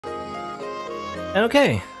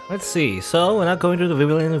Okay, let's see. So we're not going to the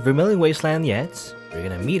Vermilion Wasteland yet. We're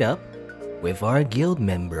gonna meet up with our guild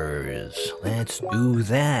members. Let's do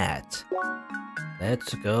that.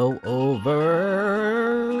 Let's go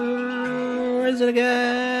over. Where is it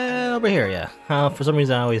again? Over here, yeah. For some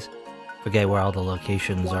reason, I always forget where all the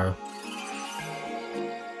locations are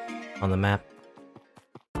on the map.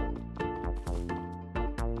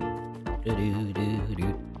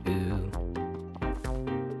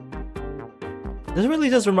 This really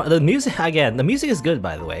does remind the music again. The music is good,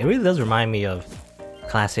 by the way. It really does remind me of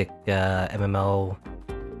classic MMO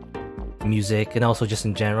music, and also just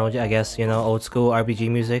in general, I guess, you know, old school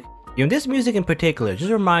RPG music. You know, this music in particular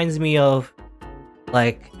just reminds me of,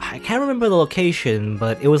 like, I can't remember the location,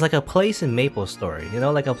 but it was like a place in MapleStory. You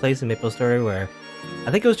know, like a place in MapleStory where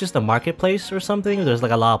I think it was just a marketplace or something. There's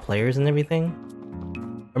like a lot of players and everything,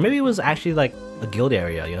 or maybe it was actually like a guild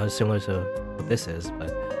area. You know, similar to what this is,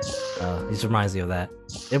 but. This reminds me of that.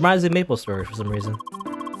 It reminds me of MapleStory for some reason.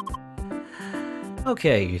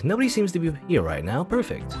 Okay, nobody seems to be here right now.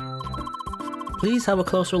 Perfect. Please have a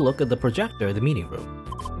closer look at the projector in the meeting room.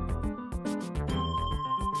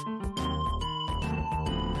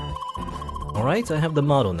 Alright, I have the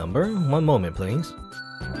model number. One moment, please.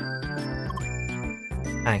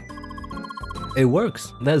 Hi. It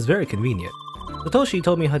works. That's very convenient. Satoshi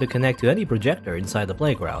told me how to connect to any projector inside the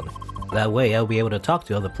playground. That way, I'll be able to talk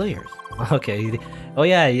to other players. Okay. Oh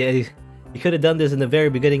yeah, you could have done this in the very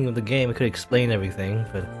beginning of the game. It could explain everything,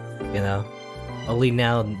 but you know, only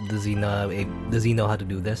now does he know how to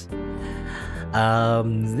do this.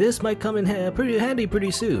 This might come in pretty handy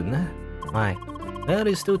pretty soon. Why? Well,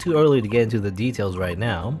 it's still too early to get into the details right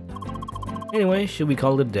now. Anyway, should we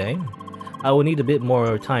call it a day? I will need a bit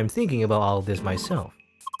more time thinking about all of this myself.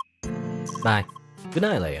 Bye. Good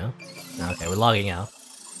night, Leia. Okay, we're logging out.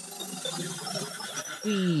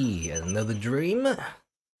 Another dream?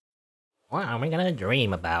 What am I gonna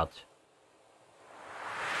dream about?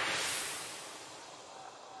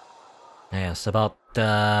 Yes, about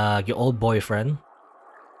your old boyfriend.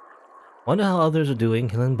 Wonder how others are doing,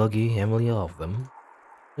 Helen, Buggy, Emily, all of them.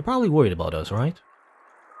 They're probably worried about us, right?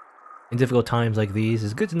 In difficult times like these,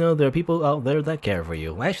 it's good to know there are people out there that care for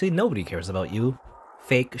you. Actually, nobody cares about you.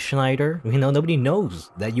 Fake Schneider. You know, nobody knows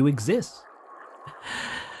that you exist.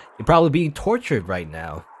 You're probably being tortured right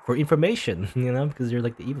now for information, you know, because you're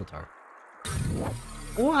like the evil tar.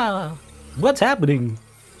 Wow, what's happening?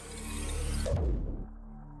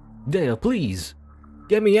 Dale, please,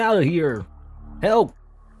 get me out of here. Help!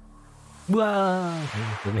 Wow.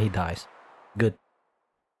 Then he dies. Good.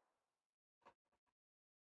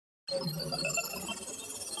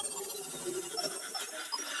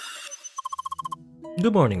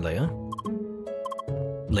 Good morning, Leia.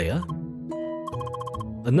 Leia?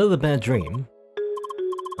 Another bad dream?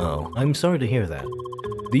 Oh, I'm sorry to hear that.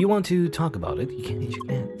 Do you want to talk about it?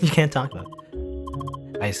 You can't talk about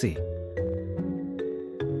it. I see.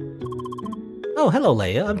 Oh, hello,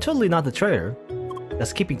 Leia. I'm totally not the traitor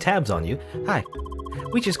that's keeping tabs on you. Hi.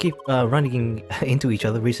 We just keep running into each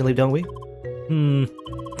other recently, don't we?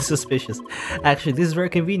 Suspicious. Actually, this is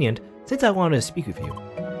very convenient, since I wanted to speak with you.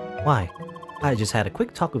 Why? I just had a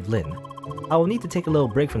quick talk with Lynn. I will need to take a little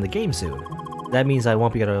break from the game soon. That means I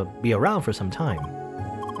won't be able to be around for some time.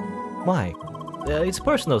 Why? It's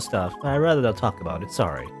personal stuff. I'd rather not talk about it,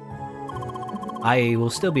 sorry. I will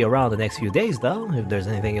still be around the next few days though, if there's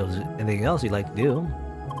anything else you'd like to do.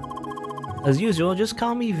 As usual, just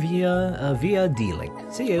call me via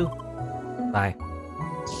D-Link. See you. Bye.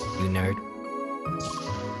 You nerd.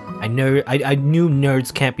 I knew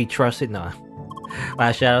nerds can't be trusted. No.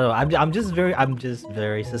 Actually, I don't know. I'm just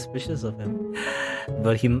very suspicious of him.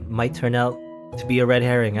 But he might turn out to be a red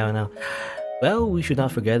herring, I don't know. Well, we should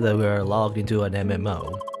not forget that we are logged into an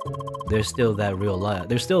MMO. There's still that real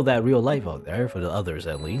life out there, for the others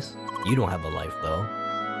at least. You don't have a life though.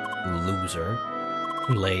 Loser.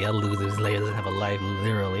 Leia loses. Leia doesn't have a life,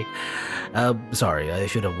 literally. Sorry, I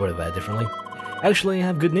should have worded that differently. Actually, I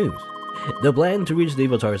have good news. The plan to reach the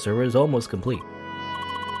Avatar server is almost complete.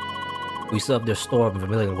 We still have the storm of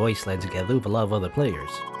Vermilion Wasteland together with a lot of other players.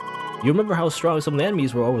 You remember how strong some of the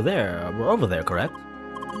enemies were over there, correct?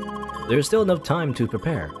 There's still enough time to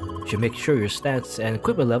prepare. You should make sure your stats and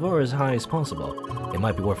equipment level are as high as possible. It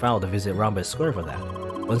might be worthwhile to visit Rambus Square for that.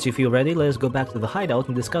 Once you feel ready, let us go back to the hideout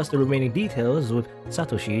and discuss the remaining details with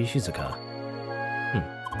Satoshi Shizuka.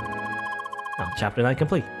 Oh, chapter 9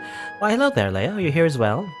 complete. Why, hello there, Leia. Are you here as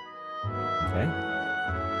well? Okay.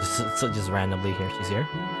 Just randomly here, she's here.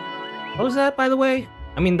 What was that, by the way?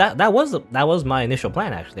 I mean, that was my initial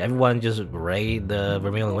plan, actually. Everyone just raid the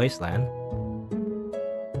Vermilion Wasteland.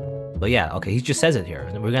 But yeah, okay, he just says it here.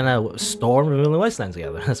 We're gonna storm Vermilion Wasteland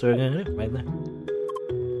together. That's what we're gonna do, right there.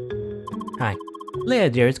 Hi.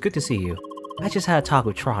 Leia, dear, it's good to see you. I just had a talk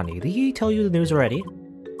with Trani. Did he tell you the news already?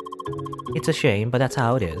 It's a shame, but that's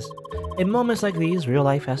how it is. In moments like these, real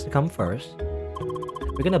life has to come first.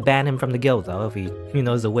 We're gonna ban him from the guild, though, if he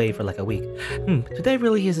is away for like a week. Today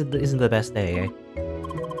really isn't the best day, eh?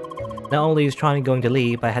 Not only is Trani going to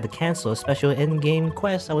leave, but I had to cancel a special in-game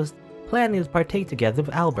quest I was planning to partake together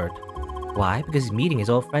with Albert. Why? Because he's meeting his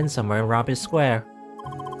old friend somewhere in Rompus Square.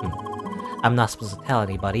 I'm not supposed to tell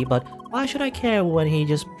anybody, but why should I care when he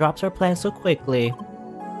just drops our plans so quickly?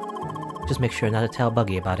 Just make sure not to tell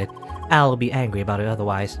Buggy about it. Al will be angry about it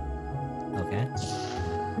otherwise. Okay.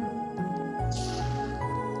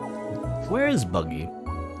 Where is Buggy?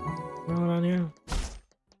 Around here?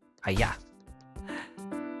 Hiya.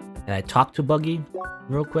 Can I talk to Buggy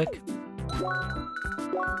real quick?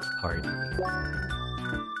 Party.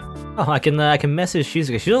 Oh, I can message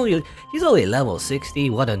Shizuka. She's only level 60.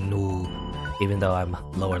 What a noob. Even though I'm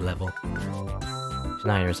lower level.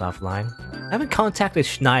 Schneider's offline. I haven't contacted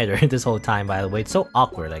Schneider this whole time, by the way. It's so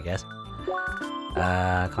awkward, I guess.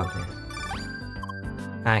 Contact.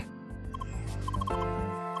 Hi.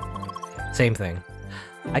 Same thing.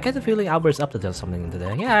 I get the feeling Albert's up to something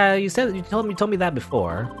today. Yeah, you told me that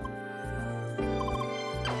before.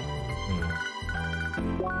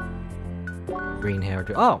 Green hair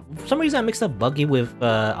too. Oh, for some reason I mixed up Buggy with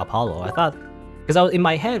Apollo. I thought, because I was in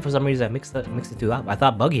my head, for some reason I mixed the two up. I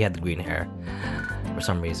thought Buggy had the green hair for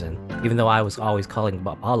some reason, even though I was always calling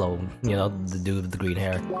Apollo, the dude with the green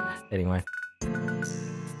hair. Anyway.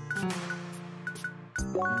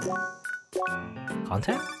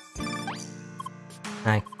 Contact?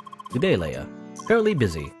 Hi. Good day, Leia. Currently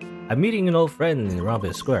busy. I'm meeting an old friend in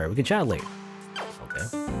Rompus Square. We can chat later. Okay.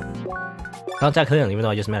 Contact him, even though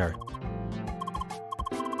I just met her.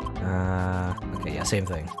 Okay, yeah, same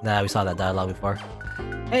thing. Nah, we saw that dialogue before.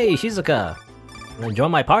 Hey, Shizuka! Wanna join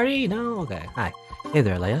my party? No? Okay, hi. Hey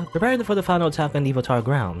there, Leia. Preparing for the final attack on the Evotar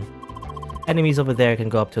ground. Enemies over there can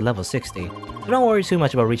go up to level 60, so don't worry too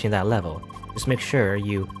much about reaching that level. Just make sure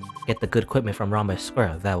you get the good equipment from Rompus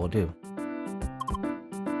Square, that will do.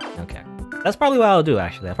 Okay. That's probably what I'll do,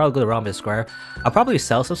 actually. I'll probably go to Rompus Square. I'll probably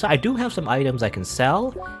sell some stuff. I do have some items I can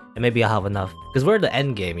sell, and maybe I'll have enough. Because we're at the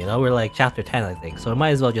end game, We're like chapter 10, I think. So I might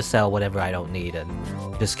as well just sell whatever I don't need and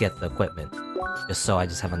just get the equipment. Just so I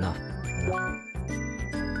just have enough.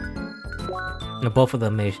 And both of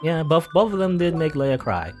them made... Yeah, both of them did make Leia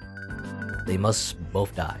cry. They must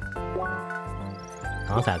both die.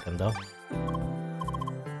 Contact them, though.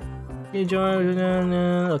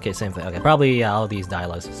 Okay, same thing. Okay, probably, yeah, all these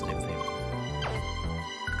dialogues are the same thing.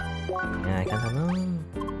 Yeah, I can't know.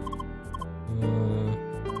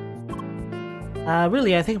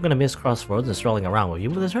 Really, I think I'm gonna miss Crossroads and strolling around with you,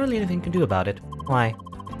 but there's hardly anything you can do about it. Why?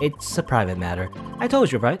 It's a private matter. I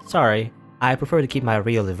told you, right? Sorry. I prefer to keep my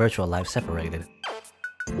real and virtual life separated.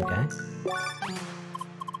 Okay.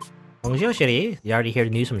 Bonjour, chérie. You already hear the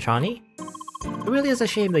news from Trani? It really is a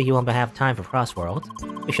shame that you won't have time for Crossworld.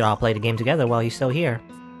 We should all play the game together while he's still here.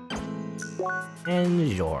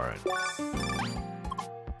 And Jorn.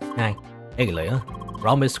 Hi. Hey, Leia.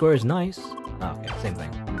 Rompus Square is nice. Oh, okay, same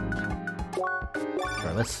thing.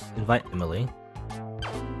 Sure, let's invite Emily.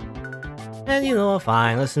 And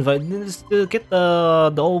fine, let's get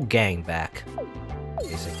the old gang back.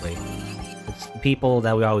 Basically. It's the people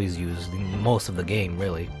that we always use in most of the game,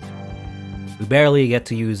 really. We barely get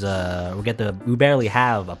to use we barely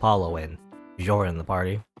have Apollo and Jorn in the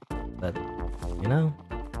party. But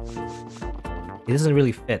it doesn't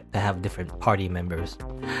really fit to have different party members.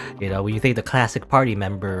 When you think the classic party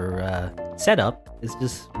member setup, it's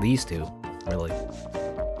just these two, really.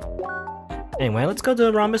 Anyway, let's go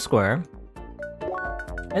to Rompus Square.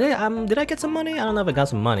 And did I get some money? I don't know if I got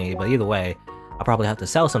some money, but either way, I'll probably have to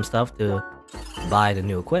sell some stuff to buy the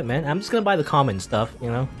new equipment. I'm just gonna buy the common stuff,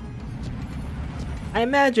 I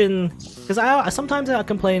imagine, because sometimes I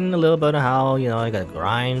complain a little bit of how, I gotta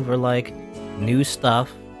grind for, like, new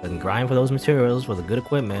stuff, and grind for those materials for the good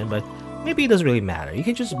equipment, but maybe it doesn't really matter. You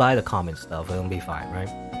can just buy the common stuff, and it'll be fine, right?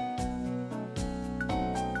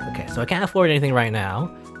 Okay, so I can't afford anything right now,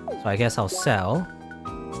 so I guess I'll sell.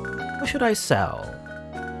 What should I sell?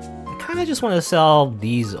 I kinda just want to sell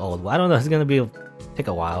these old... I don't know, it's gonna take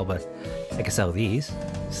a while, but I can sell these.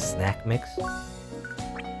 Snack mix.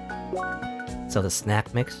 Sell the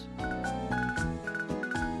snack mix.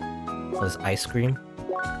 Sell this ice cream.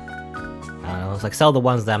 I don't know, it's like sell the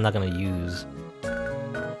ones that I'm not gonna use.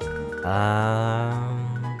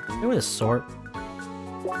 There was a sort.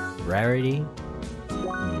 Rarity.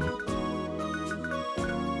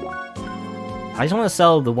 I just want to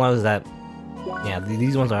sell the ones that, yeah,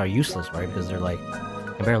 these ones are useless, right? Because they're like,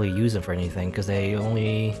 I barely use them for anything because they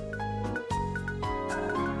only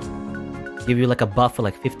give you like a buff for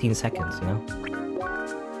like 15 seconds, you know?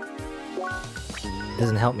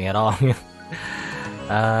 Doesn't help me at all.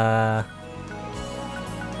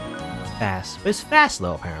 Fast. But it's fast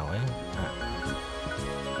though, apparently.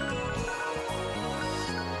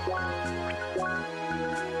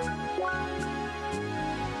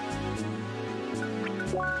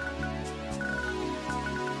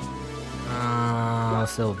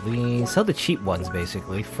 Sell the cheap ones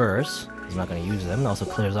basically first. I'm not gonna use them. It also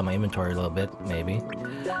clears out my inventory a little bit, maybe.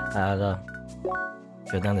 Should have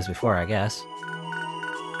done this before, I guess.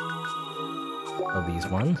 Sell these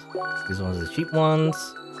ones. These ones are the cheap ones.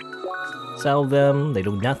 Sell them. They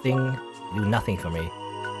do nothing. They do nothing for me.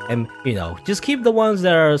 And, you know, just keep the ones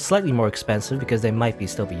that are slightly more expensive because they might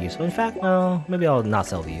still be useful. In fact, no, maybe I'll not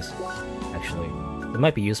sell these. Actually, they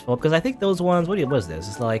might be useful because I think those ones. What is this?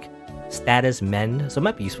 It's like status mend, so it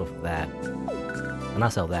might be useful for that. I'll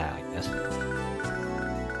not sell that, I guess.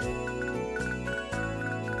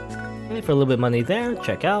 Okay, for a little bit of money there,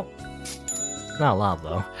 check out. Not a lot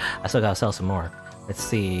though. I still gotta sell some more. Let's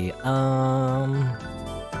see.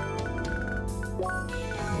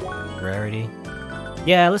 Rarity.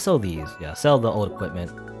 Yeah, let's sell these. Yeah, sell the old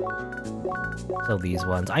equipment. Sell these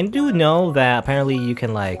ones. I do know that apparently you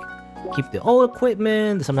can like keep the old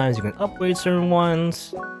equipment. Sometimes you can upgrade certain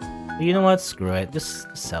ones. But you know what? Screw it. Just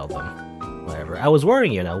sell them. Whatever. I was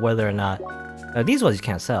worrying, you know, whether or not these ones you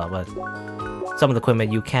can't sell, but some of the equipment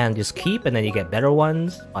you can just keep and then you get better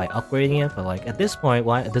ones by upgrading it. But like at this point,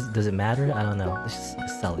 why does it matter? I don't know. Let's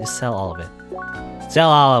just sell. Just sell all of it. Sell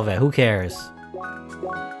all of it. Who cares?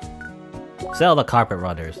 Sell the carpet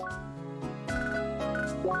runners.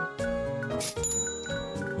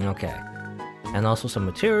 Okay. And also some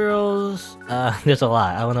materials. There's a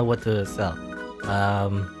lot. I don't know what to sell.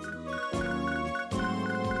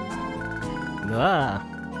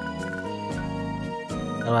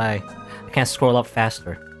 I can't scroll up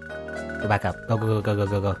faster. Go back up. Go, go, go, go, go,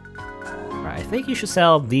 go, go. Alright, I think you should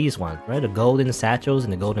sell these ones, right? The golden satchels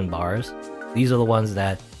and the golden bars. These are the ones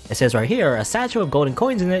that it says right here, a satchel of golden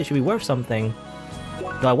coins in it should be worth something.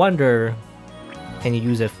 So I wonder, can you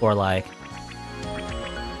use it for like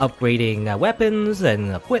upgrading weapons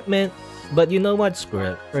and equipment? But you know what? Screw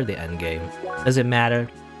it. For the end game. Does it matter?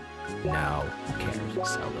 No. Who cares?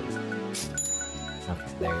 Just sell them. Okay,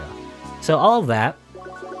 there you go. So all of that.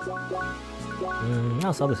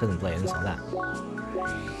 I'll sell this hidden blade and sell that.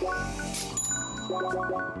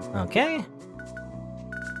 Okay.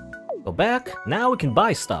 Go back. Now we can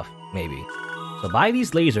buy stuff, maybe. So buy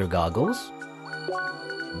these laser goggles.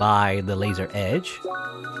 Buy the laser edge.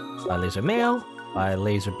 Buy laser mail. Buy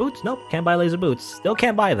laser boots. Nope, can't buy laser boots. Still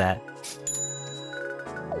can't buy that.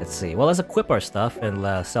 Let's see. Well, let's equip our stuff and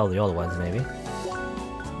sell the other ones, maybe.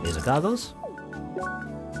 Laser goggles.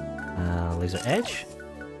 Laser edge.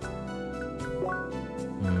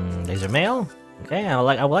 Laser mail. Okay, I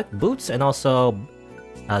like boots and also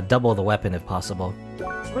double the weapon if possible.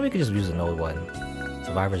 Or we could just use an old one.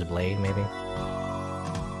 Survivor's blade, maybe.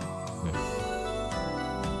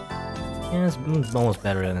 Yeah, it's almost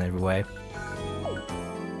better in every way.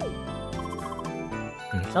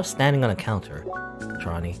 Stop standing on a counter,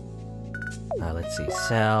 Tronny. Let's see.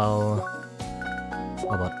 Sell. How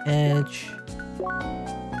about edge?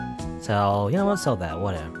 Sell. You know what? Sell that.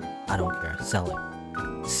 Whatever. I don't care. Sell it.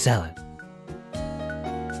 Sell it.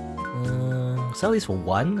 Sell these for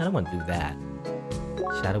 1? I don't want to do that.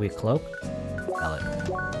 Shadowy cloak? Sell it.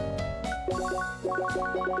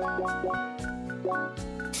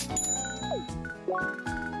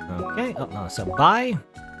 Okay, oh no, so buy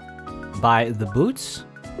the boots.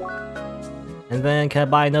 And then can I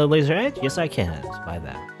buy another laser edge? Yes I can, let's buy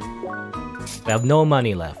that. We have no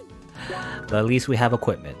money left. But at least we have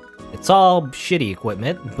equipment. It's all shitty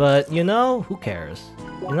equipment, but you know, who cares?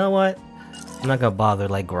 You know what? I'm not gonna bother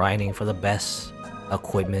like grinding for the best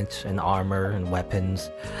equipment and armor and weapons.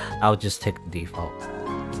 I'll just take the default.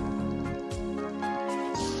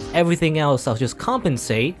 Everything else I'll just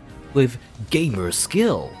compensate with gamer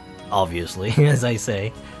skill, obviously, as I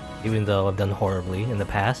say, even though I've done horribly in the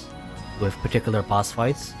past with particular boss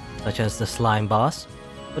fights, such as the slime boss,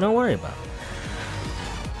 but don't worry about it.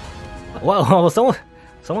 Whoa, someone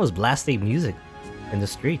was blasting music in the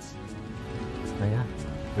streets. Oh yeah,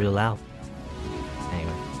 real loud.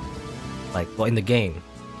 Anyway, like, well, in the game,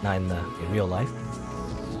 not in real life.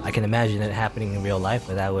 I can imagine it happening in real life,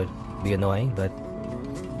 but that would be annoying, but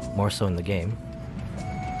more so in the game.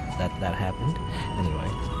 That happened. Anyway.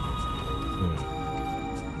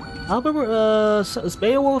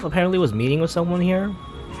 Beowulf apparently was meeting with someone here.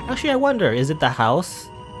 Actually, I wonder, is it the house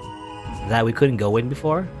that we couldn't go in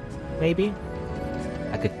before? Maybe?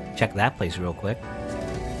 I could check that place real quick.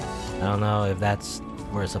 I don't know if that's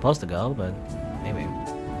where it's supposed to go, but maybe.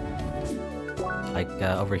 Like,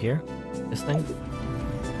 over here? This thing?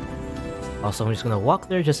 Also, I'm just gonna walk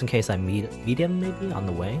there just in case I meet him, maybe, on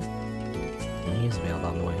the way. He's available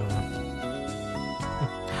on the way.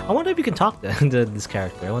 I wonder if you can talk to this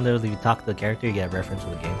character. I wonder if you talk to the character, you get a reference to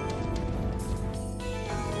the game.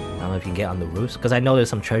 I don't know if you can get on the roofs, because I know there's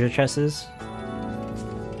some treasure chests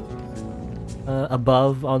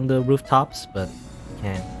above on the rooftops, but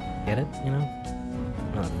can't get it, you know?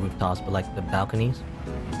 Not the rooftops, but like the balconies.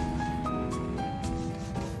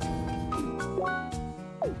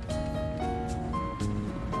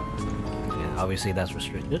 Yeah, obviously that's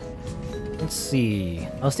restricted. Let's see.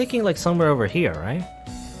 I was thinking like somewhere over here, right?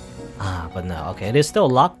 Ah, but no. Okay, it is still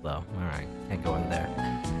locked though. Alright, can't go in there.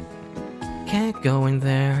 Can't go in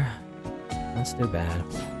there. That's too bad.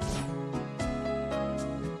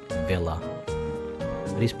 Villa.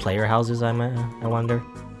 Are these player houses, I wonder?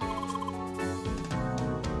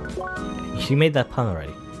 She made that pun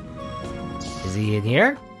already. Is he in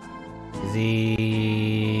here? Is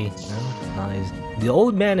he... No, not his... The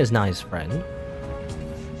old man is not his friend.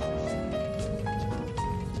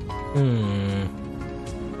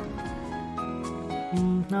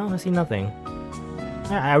 No, I see nothing.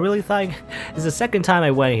 I really thought... It's the second time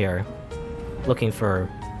I went here looking for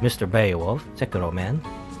Mr. Beowulf. Check it, old man.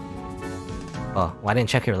 Oh, well, I didn't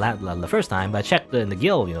check here the first time, but I checked in the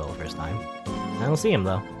guild, you know, the first time. I don't see him,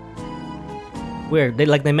 though. Weird.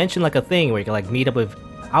 They mentioned like a thing where you can like meet up with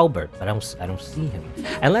Albert, but I don't see him.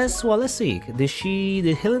 Unless, well, let's see.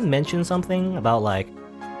 Did Helen mention something about like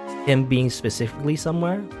him being specifically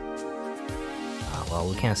somewhere? Well,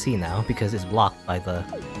 we can't see now because it's blocked by the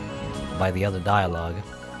other dialogue.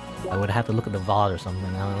 I would have to look at the VOD or something.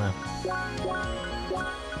 I don't know.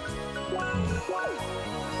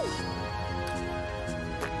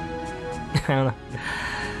 I don't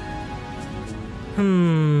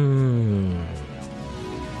know.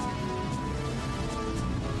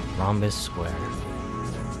 Rhombus Square.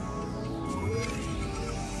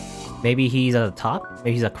 Maybe he's at the top?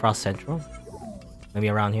 Maybe he's across Central? Maybe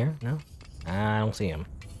around here? No? I don't see him.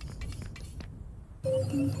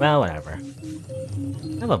 Well, whatever.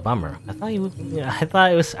 Kind of a bummer. I thought you. Yeah,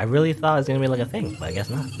 I really thought it was gonna be like a thing, but I guess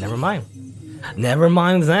not. Never mind. Never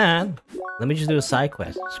mind that. Let me just do a side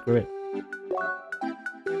quest. Screw it.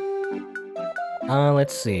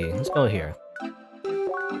 Let's see. Let's go here.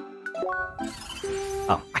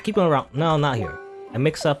 Oh, I keep going around. No, not here. I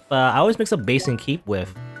always mix up Base and Keep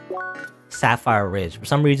with Sapphire Ridge. For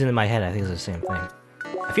some reason in my head, I think it's the same thing.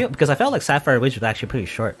 Because I felt like Sapphire Ridge was actually pretty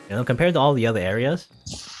short, you know, compared to all the other areas.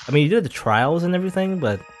 I mean, you did the trials and everything,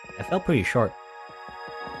 but it felt pretty short.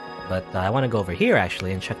 But I want to go over here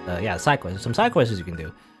actually and check the side quests. Some side quests you can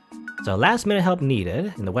do. So, last minute help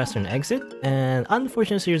needed in the western exit, and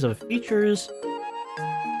unfortunate series of features.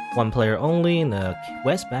 One player only in the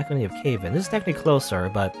west balcony of Cave-In. This is technically closer,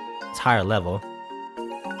 but it's higher level.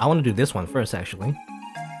 I want to do this one first, actually.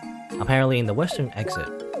 Apparently in the western exit.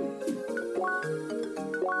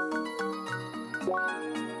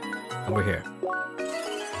 Over here.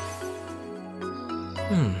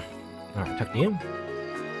 Alright, talk to you.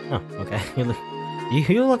 Oh, okay.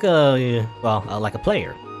 You look like a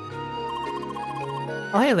player.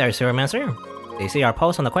 Oh, hey there, Sewermancer. Do you see our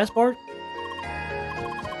post on the quest board?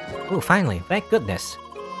 Oh, finally, thank goodness.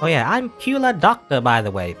 Oh yeah, I'm Pula Doctor, by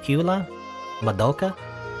the way. Pula? Madoka?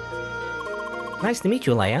 Nice to meet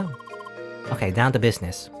you, Leia. Okay, down to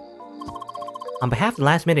business. On behalf of the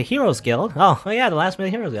Last Minute Heroes Guild... Oh yeah, the Last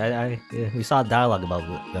Minute Heroes Guild. We saw dialogue about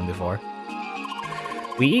them before.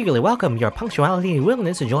 We eagerly welcome your punctuality and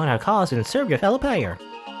willingness to join our cause and serve your fellow player.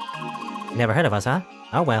 Never heard of us, huh?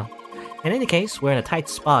 Oh well. In any case, we're in a tight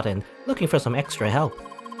spot and looking for some extra help.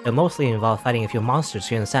 It'll mostly involve fighting a few monsters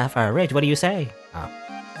here in the Sapphire Ridge. What do you say?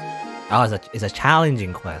 Oh, it's a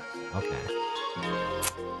challenging quest. Okay.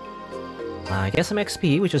 I get some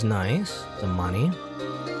XP, which is nice. Some money.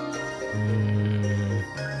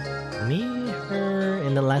 Meet her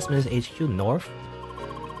in the Last Minute HQ North.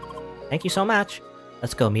 Thank you so much.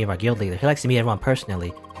 Let's go meet our guild leader. He likes to meet everyone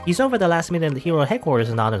personally. He's over at the Last Minute Hero headquarters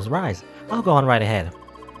in Honors Rise. I'll go on right ahead.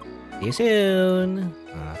 See you soon.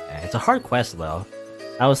 Okay, it's a hard quest though.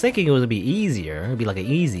 I was thinking it would be easier. It'd be like an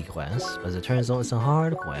easy quest, but as it turns out it's a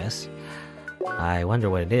hard quest. I wonder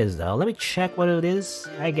what it is though. Let me check what it is,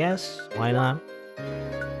 I guess. Why not?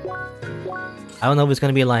 I don't know if it's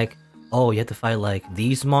gonna be like, oh, you have to fight like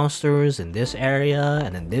these monsters in this area,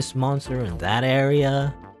 and then this monster in that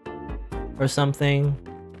area. or something.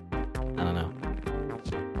 I don't know.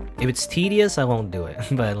 If it's tedious, I won't do it,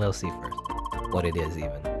 but let's see first what it is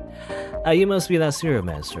even. You must be that serial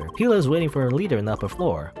master. Pila is waiting for a leader in the upper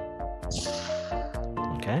floor.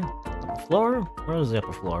 Okay. Upper floor? Where's the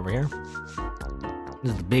upper floor? Over here?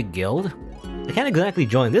 This is the big guild. I can't exactly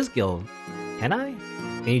join this guild. Can I?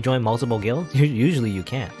 Can you join multiple guilds? Usually you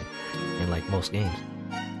can't. In like most games.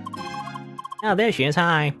 Oh, there she is.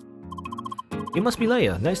 Hi. You must be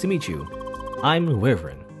Leia. Nice to meet you. I'm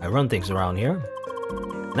Wyvern. I run things around here.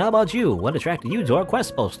 And how about you? What attracted you to our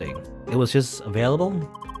quest posting? It was just available,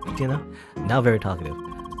 you know? Not very talkative.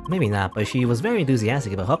 Maybe not, but she was very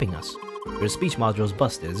enthusiastic about helping us. Her speech module's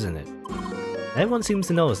busted, isn't it? Everyone seems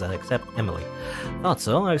to notice that except Emily. Thought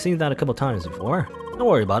so. I've seen that a couple times before. Don't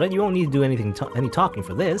worry about it. You won't need to do any talking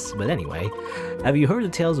for this. But anyway, have you heard the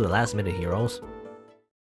tales of the last-minute heroes?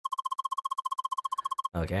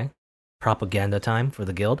 Okay. Propaganda time for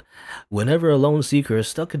the guild. Whenever a lone seeker is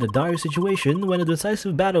stuck in a dire situation, when a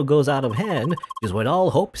decisive battle goes out of hand, is when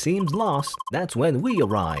all hope seems lost. That's when we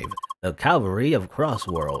arrive. The cavalry of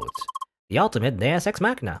Crossworlds. The ultimate Deus Ex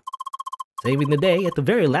Machina. Saving the day at the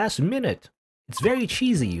very last minute. It's very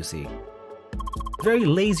cheesy, you see. Very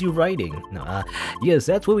lazy writing. No, yes,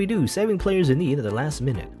 that's what we do. Saving players in need at the last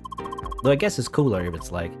minute. Though I guess it's cooler if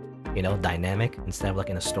it's like, you know, dynamic instead of like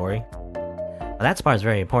in a story. That part is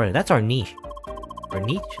very important. That's our niche. Or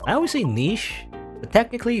niche? I always say niche. But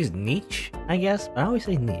technically it's niche, I guess. But I always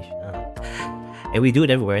say niche. And we do it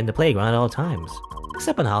everywhere in the playground at all times.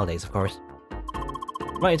 Except on holidays, of course.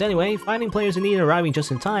 Right, anyway, finding players in need and arriving just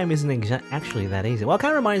in time isn't actually that easy. Well, it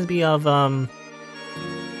kind of reminds me of,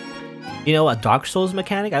 you know, a Dark Souls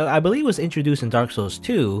mechanic. I believe it was introduced in Dark Souls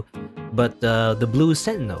 2, but the Blue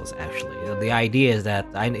Sentinels, actually. The idea is that,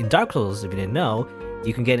 in Dark Souls, if you didn't know,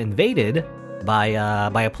 you can get invaded by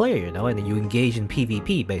a player, you know, and then you engage in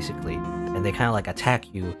PvP basically, and they kind of like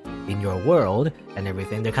attack you in your world and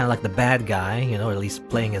everything. They're kind of like the bad guy, you know, or at least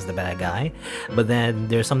playing as the bad guy. But then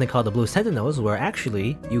there's something called the Blue Sentinels, where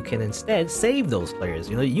actually you can instead save those players.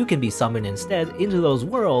 You know, you can be summoned instead into those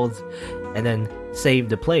worlds, and then save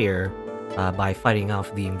the player by fighting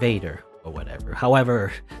off the invader or whatever.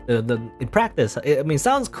 However, in practice, I mean, it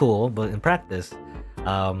sounds cool, but in practice,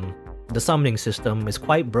 the summoning system is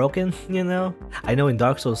quite broken, you know? I know in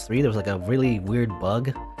Dark Souls 3 there was like a really weird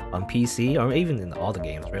bug on PC, or even in all the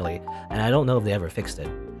games really, and I don't know if they ever fixed it.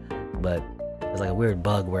 But there's like a weird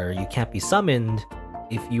bug where you can't be summoned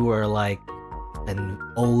if you were like an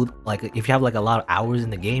old, like if you have like a lot of hours in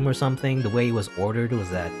the game or something. The way it was ordered was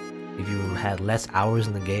that if you had less hours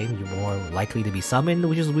in the game, you're more likely to be summoned,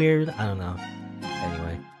 which is weird. I don't know.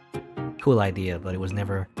 Anyway, cool idea, but it was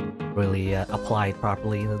never really applied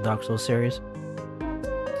properly in the Dark Souls series.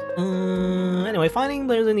 Anyway, finding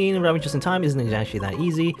players in need and arriving just in time isn't actually that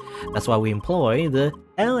easy. That's why we employ the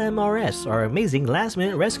LMRS, our amazing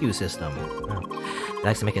last-minute rescue system. Oh, it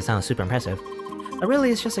likes to make it sound super impressive. But really,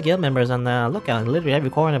 it's just the guild members on the lookout in literally every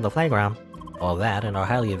corner of the playground. All that and our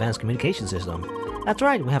highly advanced communication system. That's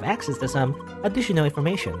right, we have access to some additional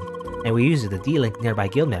information, and we use it to de-link nearby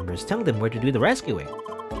guild members, telling them where to do the rescuing.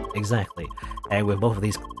 Exactly. And with both of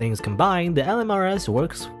these things combined, the LMRS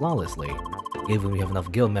works flawlessly. Given we have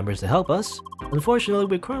enough guild members to help us, unfortunately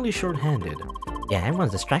we're currently short-handed. Yeah,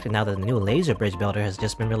 everyone's distracted now that the new laser bridge builder has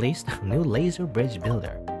just been released. New laser bridge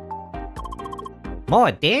builder.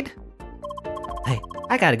 More did? Hey,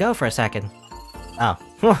 I gotta go for a second. Oh,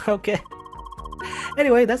 okay.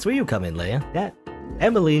 Anyway, that's where you come in, Leia. That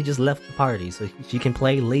Emily just left the party so she can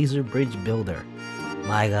play laser bridge builder.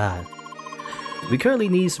 My god. We currently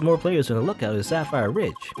need some more players on the lookout at Sapphire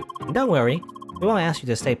Ridge. Don't worry, we won't ask you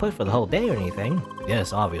to stay put for the whole day or anything.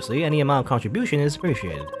 Yes, obviously, any amount of contribution is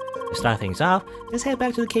appreciated. To start things off, just head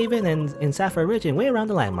back to the cave-in in Sapphire Ridge and wait around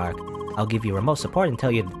the landmark. I'll give you remote support and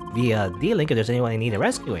tell you via D-Link if there's anyone in need of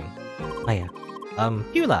rescuing. Leia.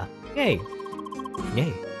 Beulah. Yay.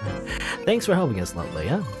 Yay. Thanks for helping us,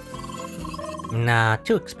 Leia. Nah,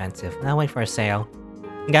 too expensive. I'll wait for a sale.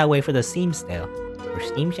 Gotta wait for the Steam sale. Or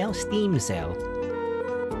Steam sale? Steam sale.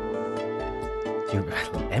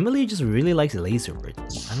 Emily just really likes laser bridge.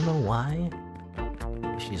 I don't know why.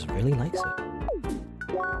 She just really likes it.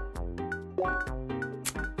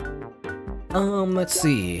 Let's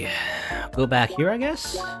see. Go back here, I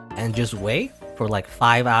guess? And just wait for like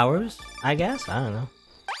 5 hours, I guess? I don't know.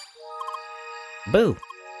 Boo!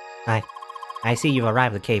 I see you've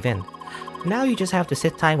arrived at the cave-in. Now you just have to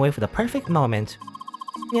sit tight and wait for the perfect moment.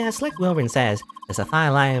 Yeah, it's like Wilburn says, there's a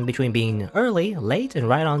fine line between being early, late, and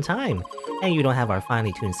right on time. And you don't have our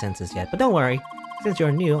finely tuned senses yet, but don't worry. Since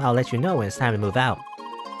you're new, I'll let you know when it's time to move out.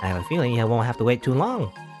 I have a feeling you won't have to wait too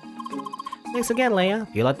long. Thanks again, Leia.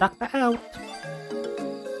 Feel like Doctor out.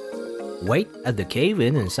 Wait at the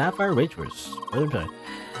cave-in in Sapphire Ridge for so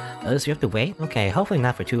you have to wait? Okay, hopefully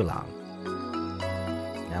not for too long.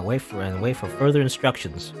 Now wait for further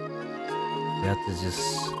instructions. We have to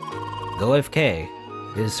just go AFK.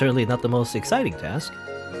 It is certainly not the most exciting task.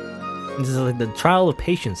 This is like the trial of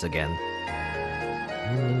patience again.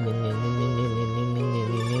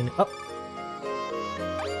 Oh!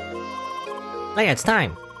 Leia, it's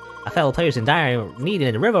time! Our fellow players in dire need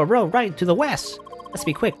in the river road right to the west! Let's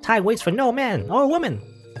be quick, tide waits for no man or woman!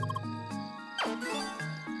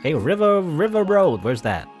 Okay, river road, where's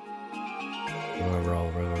that?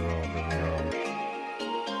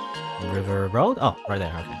 River road? Oh, right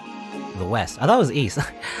there, okay. The west. I thought it was east.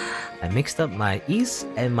 I mixed up my east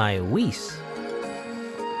and my west.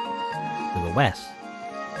 To the west.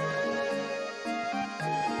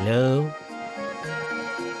 Hello?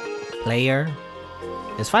 Player?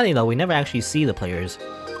 It's funny though, we never actually see the players.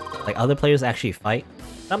 Like, other players actually fight.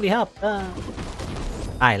 Somebody help!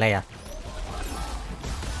 Hi, Leia.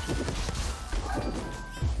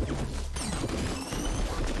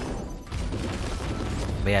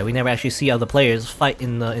 But yeah, we never actually see other players fight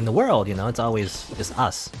in the world, you know? It's always just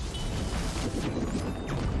us.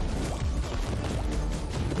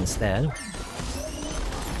 Instead...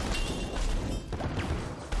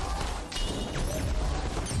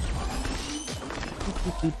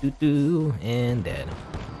 and dead.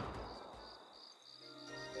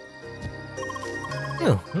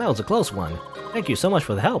 Oh, that was a close one. Thank you so much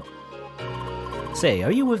for the help. Say,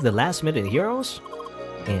 are you with the last minute heroes?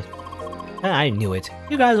 Yeah. I knew it.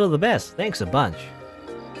 You guys are the best. Thanks a bunch.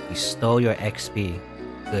 You stole your XP.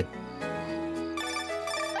 Good.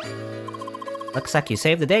 Looks like you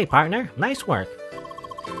saved the day, partner. Nice work.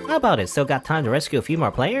 How about it? Still got time to rescue a few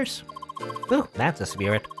more players? Ooh, that's a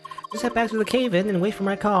spirit. Just head back to the cave-in and wait for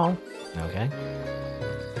my call. Okay.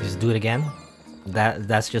 Just do it again.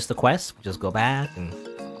 That's just the quest. Just go back and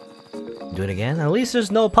do it again. At least there's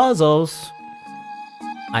no puzzles.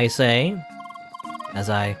 I say, as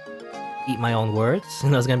I eat my own words.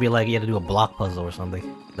 And it's gonna be like you have to do a block puzzle or something.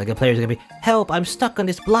 Like a player's gonna be, help! I'm stuck on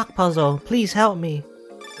this block puzzle. Please help me.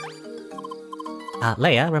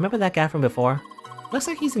 Leia, remember that guy from before? Looks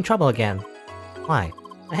like he's in trouble again. Why?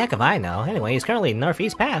 The heck if I know. Anyway, he's currently in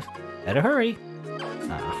Northeast Path. Better hurry.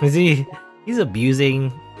 Is he? He's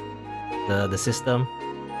abusing the system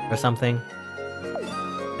or something.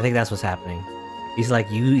 I think that's what's happening. He's like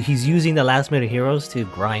he's using the last minute heroes to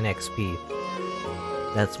grind XP.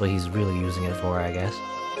 That's what he's really using it for, I guess.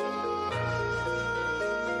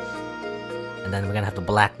 And then we're gonna have to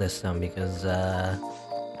blacklist him because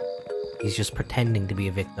he's just pretending to be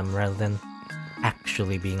a victim rather than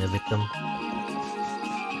actually being a victim.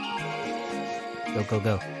 Go, go,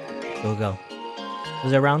 go. Go, go.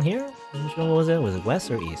 Was it around here? Which one was it? Was it west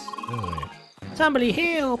or east? Oh, yeah. Somebody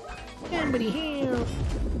help! Somebody help!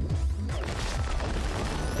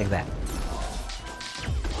 Take that.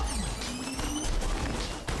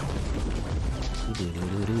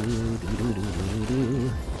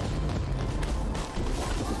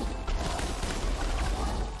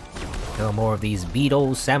 Kill more of these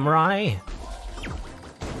beetle samurai.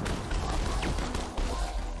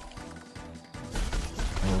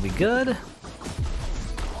 Will be good.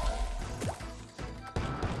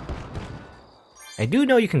 I do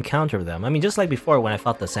know you can counter them. I mean, just like before when I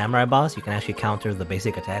fought the samurai boss, you can actually counter the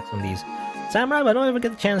basic attacks from these samurai, but I don't ever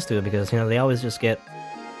get the chance to because, you know, they always just get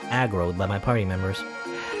aggroed by my party members.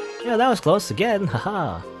 Yeah, that was close again,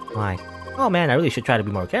 haha. Why? Oh man, I really should try to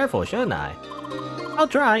be more careful, shouldn't I? I'll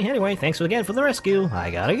try. Anyway, thanks again for the rescue.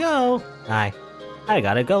 I gotta go. I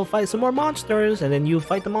gotta go fight some more monsters, and then you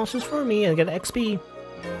fight the monsters for me and get XP.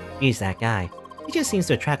 He's that guy. He just seems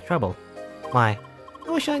to attract trouble. Why?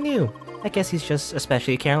 I wish I knew. I guess he's just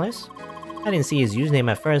especially careless. I didn't see his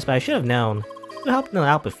username at first, but I should have known. You helped him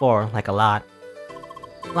out before, like a lot.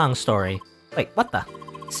 Long story. Wait, what the?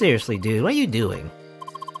 Seriously, dude, what are you doing?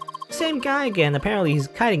 Same guy again. Apparently he's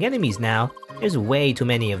kiting enemies now. There's way too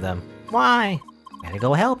many of them. Why? Gotta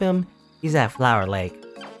go help him. He's at Flower Lake.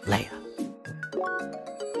 Leia.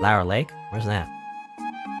 Flower Lake? Where's that?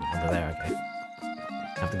 Over there, okay.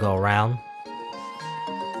 Have to go around.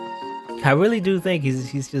 I really do think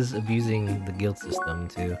he's just abusing the guild system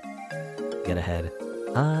to get ahead.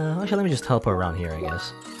 Actually, let me just teleport around here, I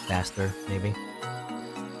guess. Faster, maybe.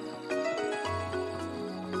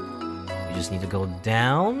 You just need to go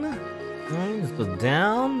down. Alright, let's go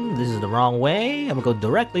down. This is the wrong way. I'm gonna go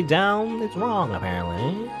directly down. It's wrong,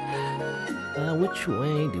 apparently. Which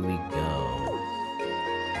way do we go?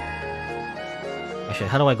 Actually,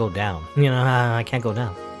 how do I go down? You know, I can't go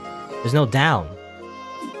down. There's no down.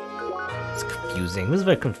 It's confusing. This is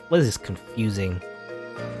very what is this confusing?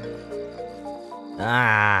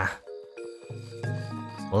 Ah.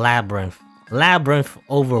 Labyrinth. Labyrinth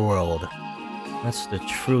overworld. That's the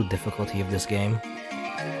true difficulty of this game.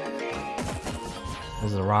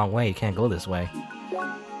 This is the wrong way. You can't go this way.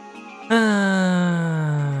 Well,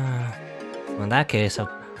 in that case, I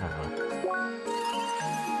don't know.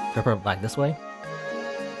 Pepper like this way,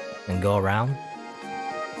 and go around.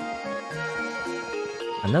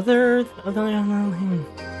 Another.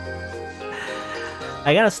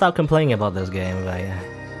 I gotta stop complaining about this game.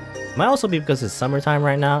 It might also be because it's summertime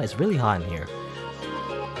right now. It's really hot in here.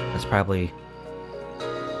 It's probably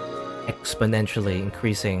exponentially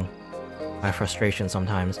increasing my frustration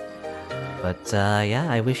sometimes. But yeah,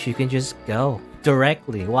 I wish you can just go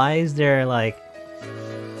directly. Why is there like...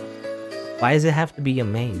 Why does it have to be a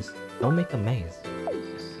maze? Don't make a maze.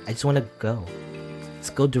 I just want to go. Let's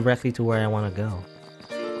go directly to where I want to go.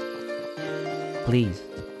 Please.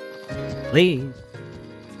 Please.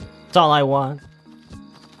 That's all I want.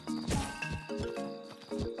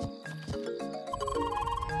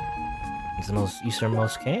 It's the most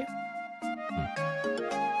easternmost cave?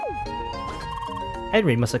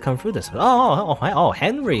 Henry must have come through this. Oh,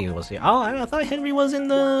 Henry was here. Oh, I thought Henry was in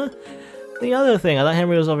the other thing. I thought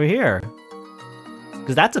Henry was over here.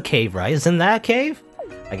 Because that's a cave, right? Isn't that a cave?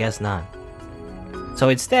 I guess not. So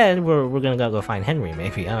instead, we're gonna go find Henry,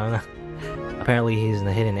 maybe. I don't know. Apparently he's in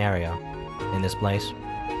the hidden area in this place.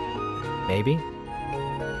 Maybe?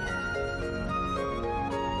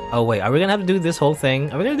 Oh wait, are we gonna have to do this whole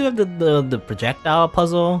thing? Are we gonna do the projectile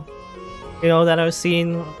puzzle? You know, that I've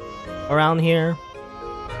seen around here?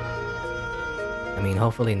 I mean,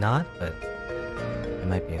 hopefully not, but it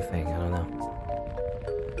might be a thing, I don't know.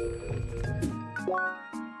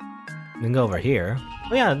 We can go over here.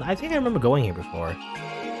 Oh yeah, I think I remember going here before.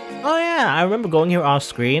 Oh yeah, I remember going here off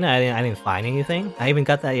screen. I didn't find anything. I even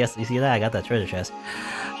got that, yes, you see that? I got that treasure chest.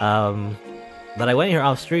 But I went here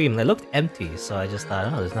off stream and it looked empty, so I just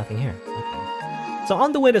thought, oh, there's nothing here. Okay. So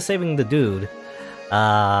on the way to saving the dude,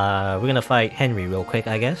 we're gonna fight Henry real quick,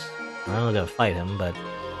 I guess. I'm not gonna fight him, but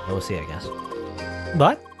we'll see, I guess.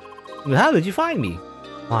 But, how did you find me?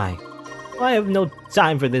 Why? I have no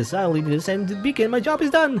time for this. I'll leave this and the beacon. My job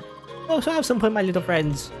is done. Oh, so have some fun, my little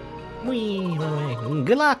friends. Whee!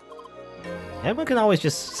 Good luck. Everyone can always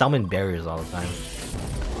just summon barriers all the time.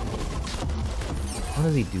 How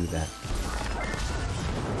does he do that?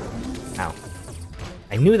 Ow.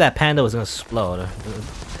 I knew that panda was gonna explode.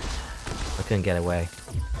 I couldn't get away.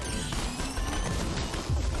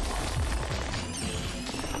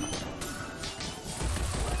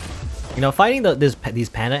 You know, fighting these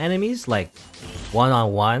panda enemies, like,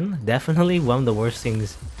 one-on-one, definitely one of the worst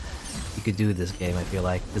things you could do in this game, I feel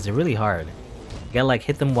like. Because they're really hard. You gotta, like,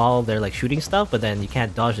 hit them while they're, like, shooting stuff, but then you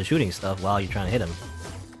can't dodge the shooting stuff while you're trying to hit them.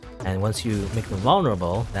 And once you make them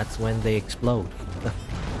vulnerable, that's when they explode.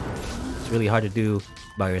 It's really hard to do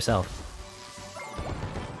by yourself.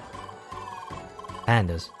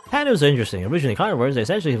 Pandas. Pandas are interesting. Originally carnivores, they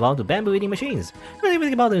essentially evolved to bamboo-eating machines. Really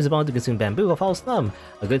everything about them is evolved to consume bamboo, a false thumb,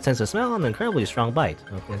 a good sense of smell, and an incredibly strong bite.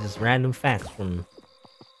 Okay, this is random facts from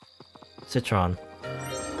Citron.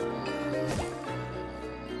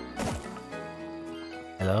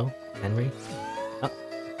 Hello, Henry? Oh,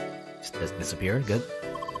 just disappeared. Good.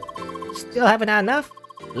 Still haven't had enough?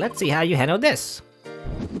 Let's see how you handle this.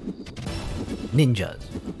 Ninjas.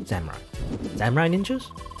 Samurai. Samurai ninjas?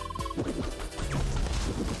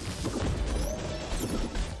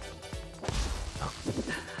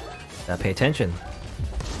 Gotta pay attention.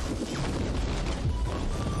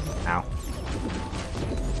 Ow.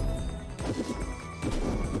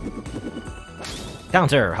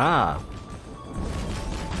 Counter, ha!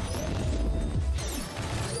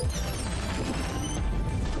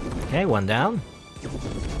 Okay, one down.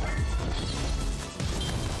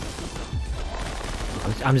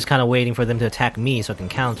 I'm just kind of waiting for them to attack me so I can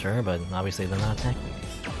counter, but obviously they're not attacking me.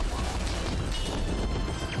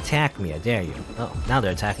 Attack me, I dare you. Oh, now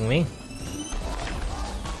they're attacking me.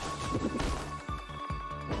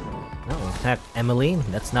 No, attack Emily.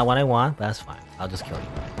 That's not what I want, but that's fine. I'll just kill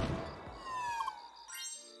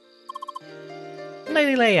you.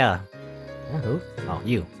 Lady Leia! Who? Oh,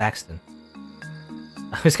 you, Baxton.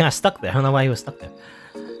 I was kind of stuck there. I don't know why he was stuck there.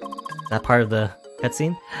 Is that part of the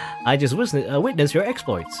cutscene? I just witnessed your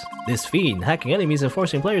exploits. This fiend, hacking enemies and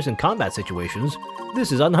forcing players in combat situations.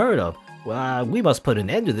 This is unheard of. We must put an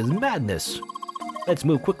end to this madness. Let's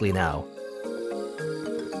move quickly now.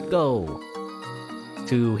 Go.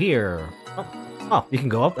 To here. Oh, you can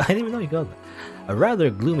go up? I didn't even know you could go up. A rather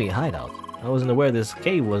gloomy hideout. I wasn't aware this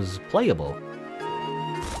cave was playable.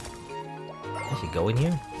 I should go in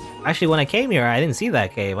here? Actually, when I came here, I didn't see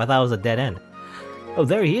that cave. I thought it was a dead end. Oh,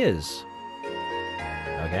 there he is.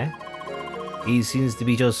 Okay. He seems to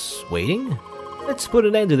be just waiting. Let's put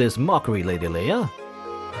an end to this mockery, Lady Leia.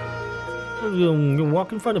 You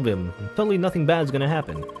walk in front of him. Totally nothing bad's gonna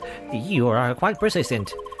happen. You are quite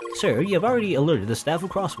persistent. Sir, you have already alerted the staff of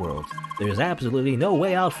Crossworld. There is absolutely no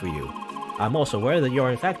way out for you. I'm also aware that you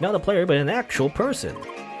are in fact not a player, but an actual person.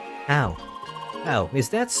 How? How? Is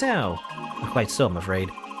that so? Not quite so, I'm afraid.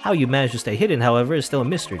 How you managed to stay hidden, however, is still a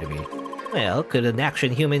mystery to me. Well, could an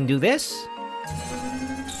action human do this?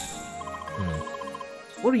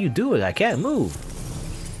 What are you doing? I can't move.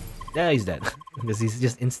 Yeah, he's dead. Because he's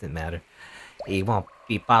just instant matter. He won't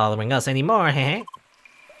be bothering us anymore, heh?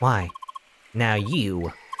 Why? Now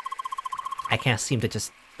you. I can't seem to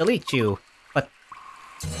just delete you, but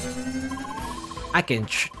I can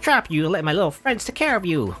trap you and let my little friends take care of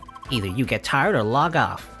you. Either you get tired or log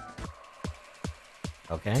off.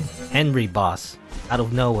 Okay. Henry boss. Out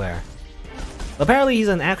of nowhere. Apparently he's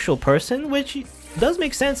an actual person, which does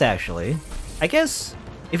make sense actually. I guess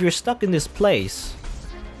if you're stuck in this place,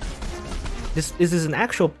 this is an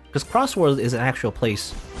actual, because Crossworld is an actual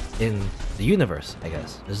place in the universe, I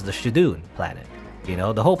guess. This is the Shadoon planet. You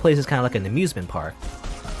know, the whole place is kind of like an amusement park.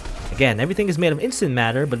 Again, everything is made of instant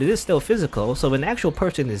matter, but it is still physical, so when an actual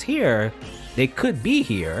person is here, they could be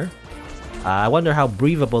here. I wonder how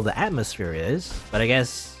breathable the atmosphere is, but I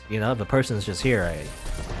guess, you know, if a person's just here,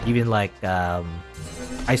 even like, I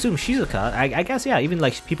assume Shizuka, I guess, yeah, even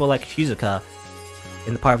like people like Shizuka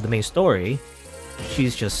in the part of the main story,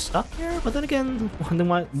 she's just stuck here, but then again,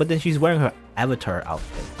 but then she's wearing her avatar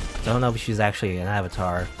outfit. So I don't know if she's actually an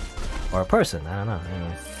avatar or a person, I don't know.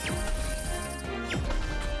 Anyway.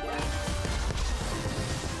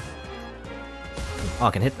 Oh,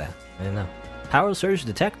 I can hit that. I didn't know. Power surge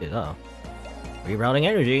detected. Uh oh. Rerouting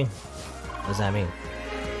energy. What does that mean?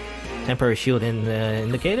 Temporary shield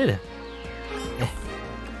indicated?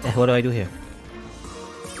 What do I do here?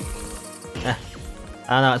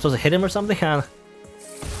 I don't know, I'm supposed to hit him or something? But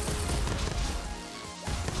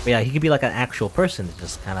yeah, he could be like an actual person that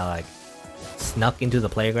just kind of like snuck into the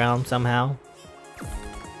playground somehow.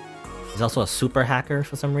 He's also a super hacker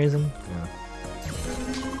for some reason. Yeah.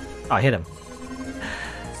 Oh, I hit him.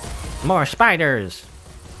 More spiders!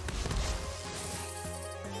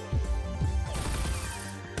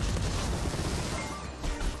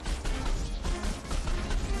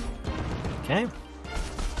 Okay.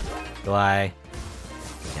 Do I...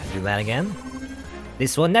 Can't do that again?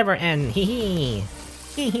 This will never end! Hee hee!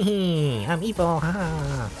 Hee hee hee! I'm evil! Ha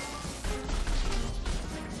ha!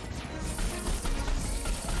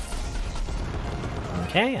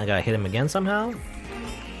 Okay, I gotta hit him again somehow.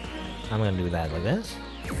 I'm gonna do that like this.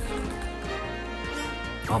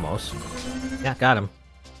 Almost. Yeah, got him.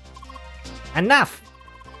 Enough!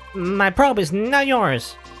 My probe is not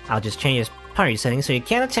yours! I'll just change his party settings so you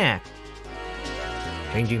can't attack.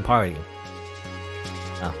 Changing party.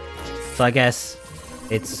 Oh. So I guess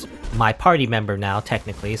it's my party member now,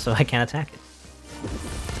 technically, so I can't attack it.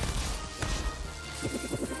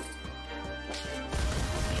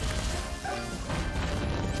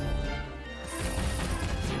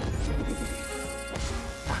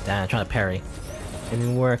 Oh, damn, I'm trying to parry.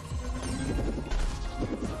 Didn't work.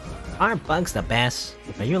 Aren't bugs the best?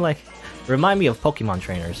 Are you like... Remind me of Pokemon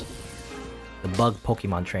trainers. The bug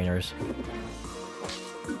Pokemon trainers.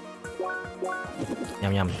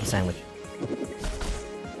 Yum yum, sandwich.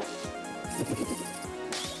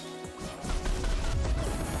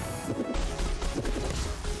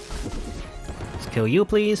 Let's kill you,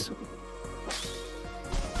 please.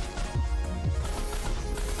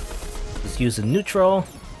 Just use the neutral.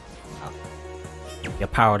 Oh. You're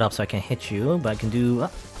powered up so I can hit you, but I can do...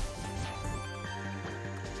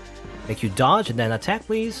 Make you dodge and then attack,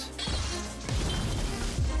 please.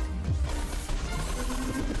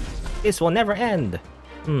 This will never end.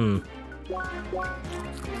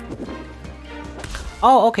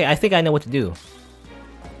 Oh, okay, I think I know what to do.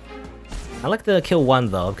 I like to kill one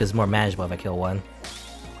though, because it's more manageable if I kill one.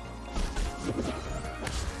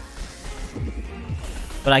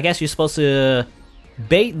 But I guess you're supposed to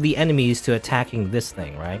bait the enemies to attacking this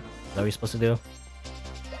thing, right? Is that what you're supposed to do?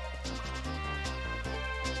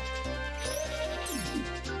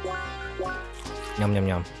 Yum yum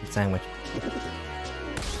yum. Sandwich.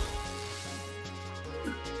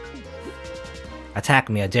 Attack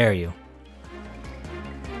me, I dare you.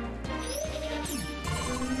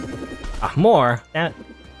 Ah, more? That...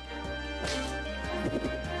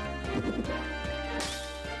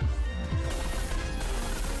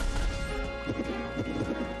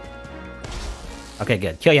 Okay,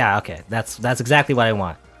 good. Kill, yeah, okay. That's exactly what I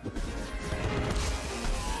want.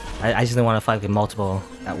 I just didn't want to fight with multiple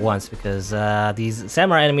at once because these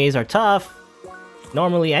samurai enemies are tough.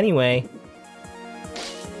 Normally, anyway.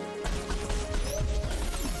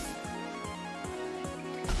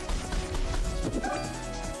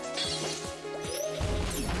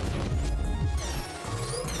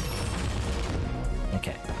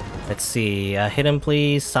 Okay, let's see. Hit him,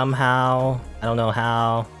 please. Somehow. I don't know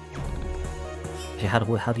how.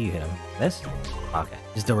 Actually, how do you hit him? This? Okay,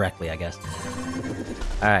 just directly, I guess.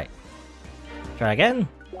 All right. Try again.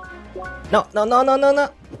 No, no, no, no, no, no.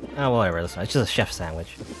 Oh, whatever. It's just a chef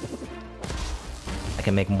sandwich. I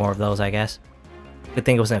can make more of those, I guess. Good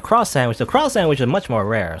thing it was in a cross sandwich. The cross sandwich is much more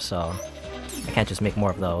rare, so I can't just make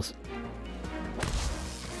more of those.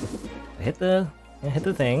 Hit the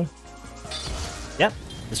thing. Yep,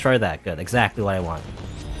 destroy that. Good, exactly what I want.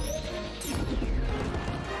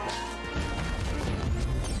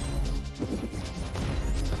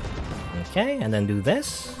 Okay, and then do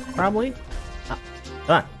this, probably. Ah,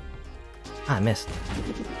 come on. Ah, I missed.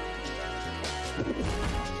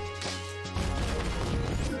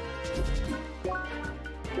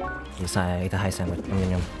 Yes, I ate a high sandwich.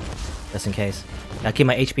 Just in case. Gotta keep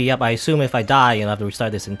my HP up. I assume if I die, you'll have to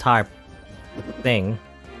restart this entire thing.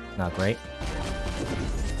 Not great.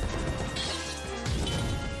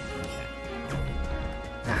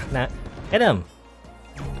 Ah, nah. Hit him!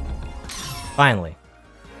 Finally.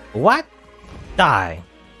 What? Die.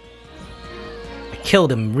 I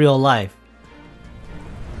killed him in real life.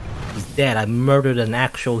 He's dead. I murdered an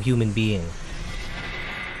actual human being.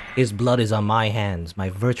 His blood is on my hands, my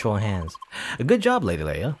virtual hands. Good job, Lady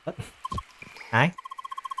Leia. What? Hi?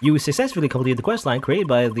 You successfully completed the questline created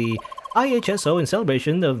by the IHSO in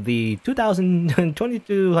celebration of the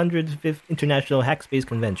 2205th International Hackspace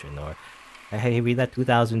Convention, or... Hey, read that?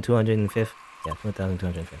 2205th? Yeah,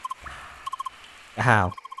 2205th.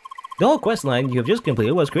 How? The whole questline you have just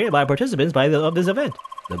completed was created by participants of this event.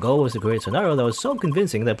 The goal was to create a scenario that was so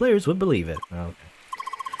convincing that players would believe it. Okay.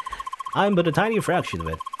 I'm but a tiny fraction of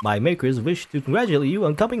it. My makers wish to congratulate you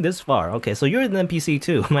on coming this far. Okay, so you're an NPC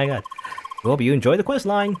too. Oh my god. We hope you enjoy the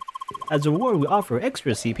questline. As a reward, we offer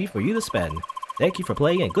extra CP for you to spend. Thank you for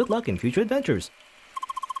playing and good luck in future adventures.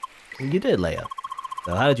 You did, Leia.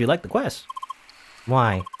 So how did you like the quest?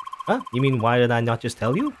 Why? Huh? You mean why did I not just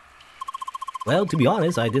tell you? Well, to be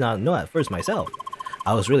honest, I did not know at first myself.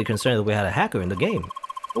 I was really concerned that we had a hacker in the game.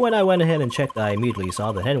 But when I went ahead and checked, I immediately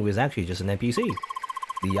saw that Henry was actually just an NPC.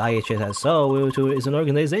 The IHSO is an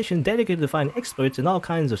organization dedicated to find experts in all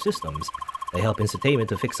kinds of systems. They help Entertainment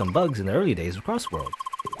to fix some bugs in the early days of CrossWorld.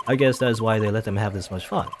 I guess that is why they let them have this much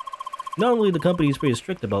fun. Normally, the company is pretty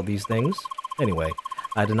strict about these things. Anyway,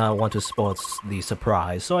 I did not want to spoil the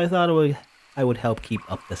surprise, so I thought I would help keep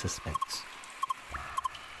up the suspense.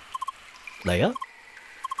 Leia?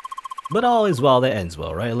 But all is well that ends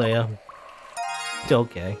well, right, Leia?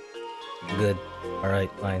 Okay. Good.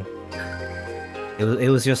 Alright, fine. It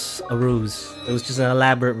was just a ruse. It was just an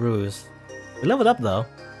elaborate ruse. We leveled up though.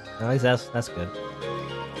 At least that's good.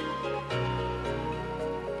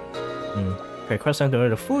 Okay, cross to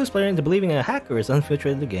the foolish player into believing a hacker is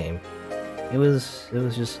infiltrated the game. It was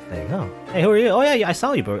just a thing. Oh. Hey, who are you? Oh yeah, I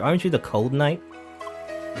saw you, bro. Aren't you the Cold Knight?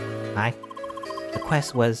 Hi. The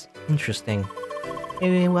quest was interesting.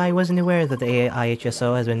 I wasn't aware that the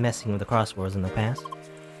IHSO has been messing with the crosswords in the past.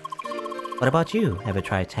 What about you? Have you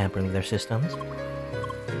tried tampering with their systems?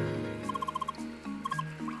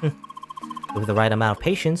 With the right amount of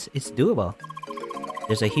patience, it's doable.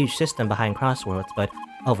 There's a huge system behind crosswords, but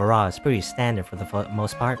overall it's pretty standard for the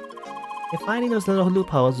most part. And finding those little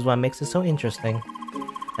loopholes is what makes it so interesting.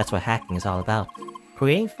 That's what hacking is all about.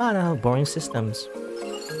 Creating fun out of boring systems.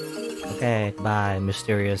 Okay, bye,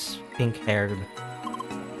 mysterious, pink-haired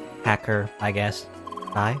hacker, I guess.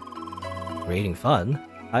 Bye. Creating fun?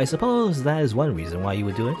 I suppose that is one reason why you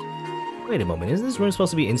would do it. Wait a moment, isn't this room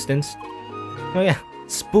supposed to be instanced? Oh yeah,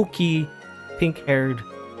 spooky, pink-haired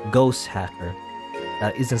ghost hacker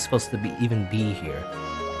that isn't supposed to even be here,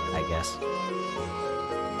 I guess.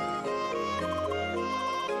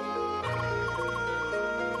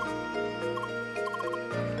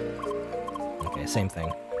 Okay, same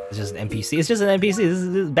thing. It's just an NPC. It's just an NPC.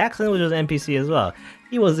 This Baxton was just an NPC as well.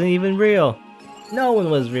 He wasn't even real. No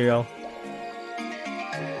one was real.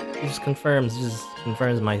 It just confirms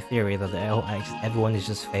my theory that everyone is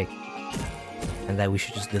just fake, and that we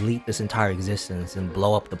should just delete this entire existence and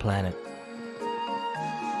blow up the planet.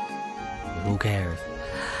 Who cares?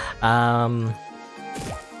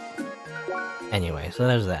 Anyway, so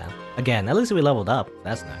there's that. Again, at least we leveled up.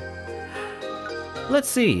 That's nice. Let's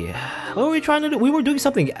see. What were we trying to do? We were doing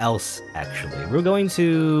something else, actually. We're going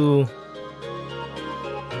to...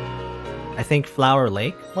 I think Flower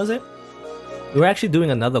Lake, was it? We were actually doing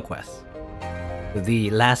another quest. The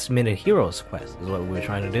Last Minute Heroes quest is what we were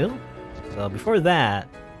trying to do. So before that,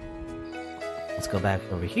 let's go back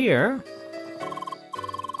over here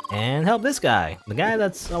and help this guy. The guy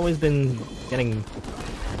that's always been getting,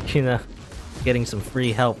 you know, getting some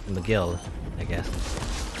free help from the guild, I guess.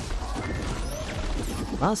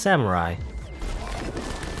 Well, samurai.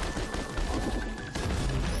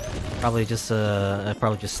 Probably just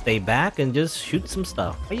stay back and just shoot some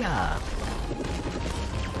stuff. But yeah.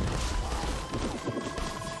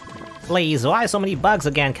 Please, why so many bugs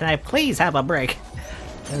again? Can I please have a break?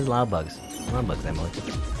 There's a lot of bugs. A lot of bugs, Emily.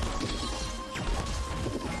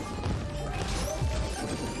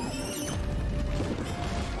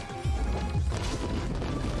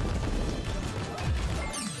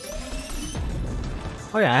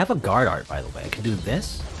 Oh yeah, I have a guard art, by the way. I can do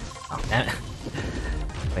this. Oh, damn it.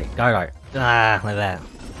 Wait, guard art. Ah, like that.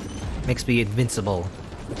 Makes me invincible.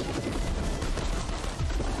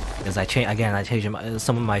 Because I change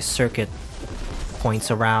some of my circuit points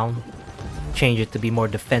around. Change it to be more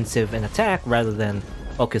defensive and attack rather than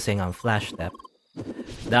focusing on flash step.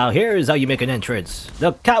 Now here's how you make an entrance.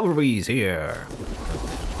 The cavalry's here.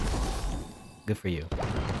 Good for you.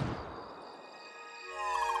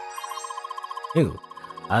 Ooh,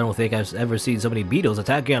 I don't think I've ever seen so many beetles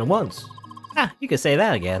attacking at once. Ah, you can say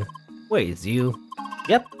that again. Wait, it's you?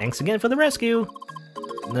 Yep, thanks again for the rescue.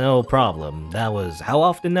 No problem. That was how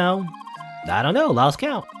often now? I don't know, lost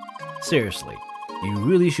count. Seriously, you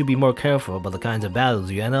really should be more careful about the kinds of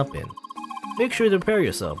battles you end up in. Make sure to prepare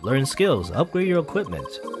yourself, learn skills, upgrade your equipment.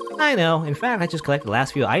 I know, in fact I just collected the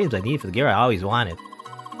last few items I need for the gear I always wanted.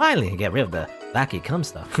 Finally, get rid of the wacky cum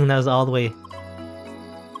stuff. That's all the way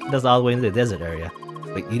into the desert area.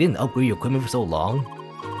 Wait, you didn't upgrade your equipment for so long?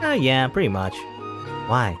 Yeah, pretty much.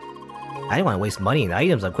 Why? I didn't want to waste money in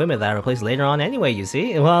items and equipment that I replace later on anyway, you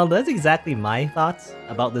see? Well, that's exactly my thoughts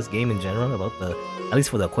about this game in general, at least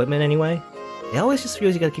for the equipment anyway. It always just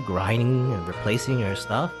feels you gotta keep grinding and replacing your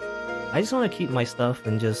stuff. I just want to keep my stuff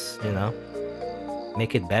and just, you know,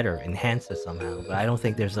 make it better, enhance it somehow. But I don't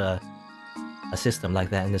think there's a system like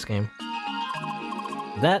that in this game.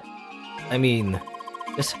 I mean,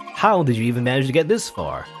 just how did you even manage to get this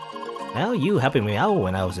far? Well, you helping me out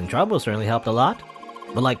when I was in trouble certainly helped a lot.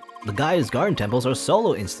 But like, the guy's garden temples are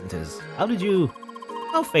solo instances. How did you...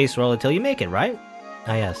 I'll face roll until you make it, right?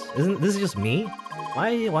 Ah yes, isn't this just me?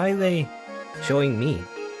 Why are they showing me?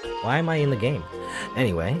 Why am I in the game?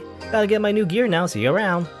 Anyway, gotta get my new gear now, see you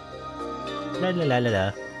around. La la la la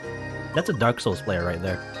la. That's a Dark Souls player right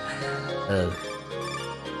there.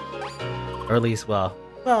 Or at least, well,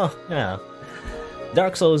 yeah.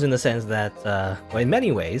 Dark Souls in the sense that, well, in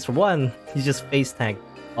many ways, for one, you just face tank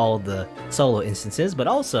all the solo instances, but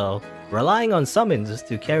also relying on summons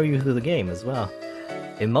to carry you through the game as well.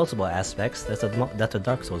 In multiple aspects, that's a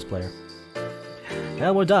Dark Souls player.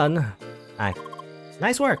 Well, we're done. Hi.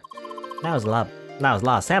 Nice work. That was a lot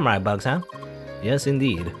of samurai bugs, huh? Yes,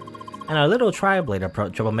 indeed. And our little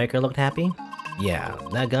tri-blader troublemaker looked happy? Yeah,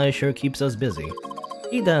 that guy sure keeps us busy.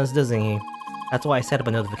 He does, doesn't he? That's why I set up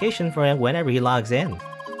a notification for him whenever he logs in.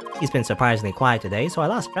 He's been surprisingly quiet today, so I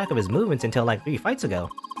lost track of his movements until like 3 fights ago.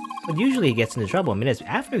 But usually he gets into trouble minutes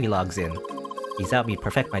after he logs in. He's helped me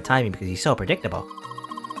perfect my timing because he's so predictable.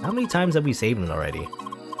 How many times have we saved him already?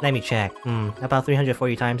 Let me check. About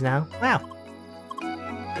 340 times now? Wow.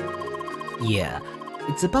 Yeah,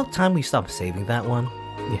 it's about time we stopped saving that one.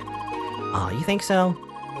 Yeah. Aw, you think so?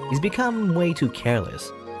 He's become way too careless.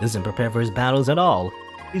 Doesn't prepare for his battles at all.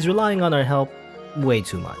 He's relying on our help way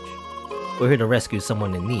too much. We're here to rescue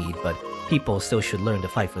someone in need, but people still should learn to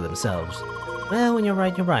fight for themselves. Well, when you're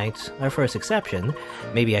right, you're right. Our first exception.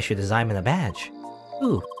 Maybe I should design him a badge.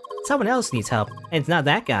 Ooh, someone else needs help, and it's not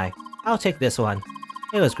that guy. I'll take this one.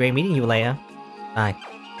 It was great meeting you, Leia. Bye.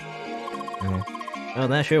 Well,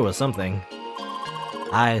 that sure was something.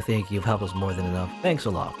 I think you've helped us more than enough. Thanks a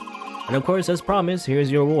lot. And of course, as promised,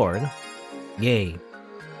 here's your reward. Yay.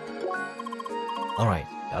 Alright,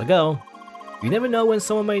 gotta go. You never know when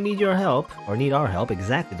someone might need your help, or need our help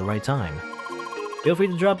exactly the right time. Feel free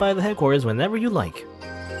to drop by the headquarters whenever you like.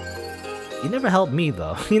 You never helped me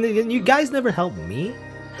though. You guys never helped me?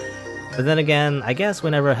 But then again, I guess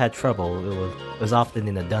whenever I had trouble, it was often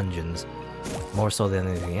in the dungeons. More so than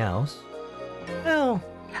anything else. Well,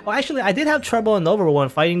 actually, I did have trouble in Overworld 1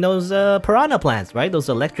 fighting those piranha plants, right? Those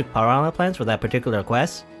electric piranha plants for that particular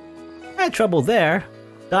quest. I had trouble there.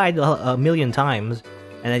 Died a million times.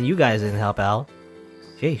 And then you guys didn't help out.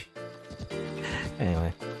 Sheesh.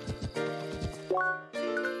 Anyway.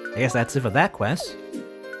 I guess that's it for that quest.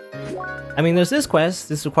 I mean, there's this quest.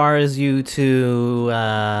 This requires you to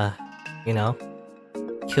you know,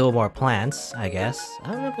 kill more plants, I guess.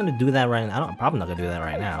 I'm not gonna do that right now. I'm probably not gonna do that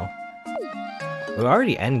right now. We're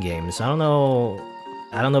already endgame, so I don't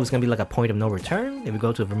know if it's gonna be like a point of no return if we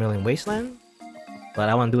go to Vermilion Wasteland. But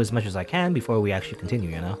I want to do as much as I can before we actually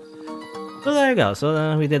continue, you know? So there you go,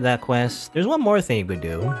 so we did that quest. There's one more thing we could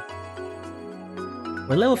do.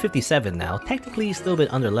 We're level 57 now, technically still a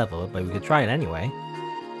bit under level, but we could try it anyway.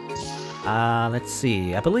 Let's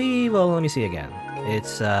see, I believe, well, let me see again.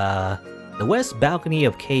 It's, the west balcony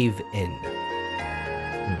of Cave Inn.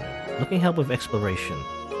 Looking help with exploration.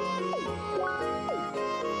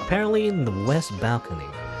 Apparently in the west balcony.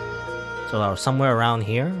 So somewhere around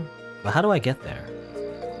here? But how do I get there?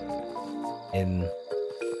 In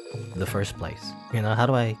the first place. You know, how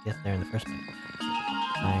do I get there in the first place?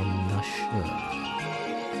 I'm not sure.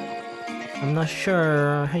 I'm not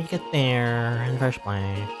sure how you get there in the first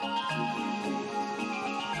place.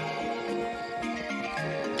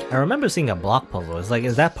 I remember seeing a block puzzle. It's like,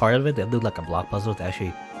 is that part of it? They do like a block puzzle to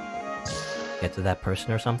actually get to that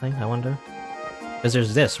person or something, I wonder? Because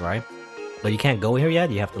there's this, right? But you can't go here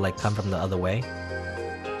yet, you have to like come from the other way.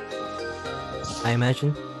 I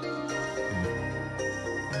imagine.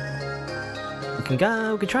 We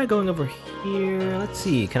can try going over here. Let's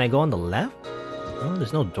see, can I go on the left? Oh,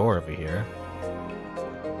 there's no door over here.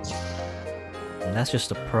 And that's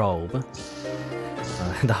just a probe.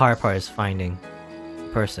 The hard part is finding the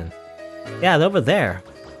person. Yeah, they're over there.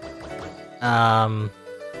 How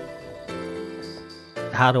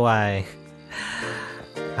do I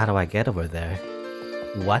get over there?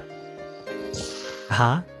 What?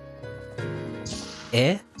 Huh?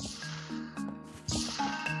 Eh?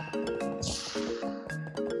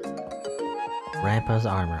 Grandpa's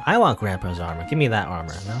armor. I want Grandpa's armor. Give me that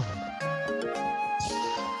armor. No.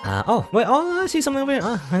 Oh, wait. Oh, I see something over here.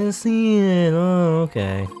 Oh, I didn't see it. Oh,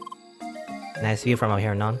 okay. Nice view from out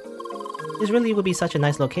here, non. This really would be such a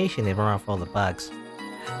nice location if it weren't for all the bugs.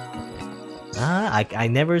 Okay. I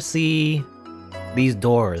never see these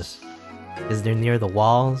doors. Is they're near the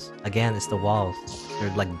walls? Again, it's the walls. They're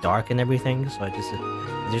like dark and everything, so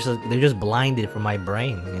they're just blinded from my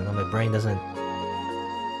brain. You know, my brain doesn't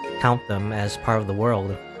count them as part of the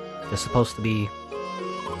world. They're supposed to be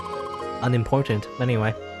unimportant. But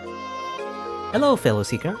anyway. Hello, fellow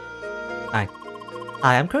seeker. Hi.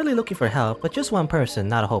 Hi, I'm currently looking for help, but just one person,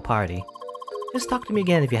 not a whole party. Just talk to me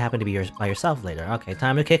again if you happen to be by yourself later. Okay,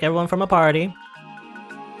 time to kick everyone from a party.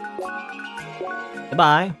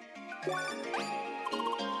 Goodbye.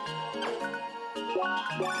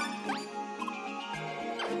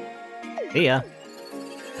 See ya.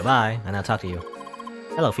 Goodbye, and I'll talk to you.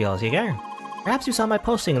 Hello, fellow seeker. Perhaps you saw my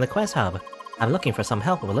posting in the quest hub. I'm looking for some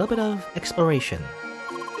help with a little bit of exploration.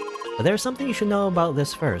 But there's something you should know about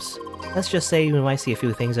this first. Let's just say you might see a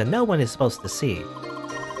few things that no one is supposed to see.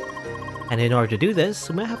 And in order to do this,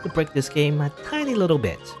 we might have to break this game a tiny little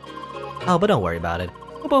bit. Oh, but don't worry about it.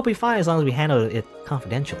 We'll both be fine as long as we handle it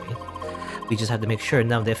confidentially. We just have to make sure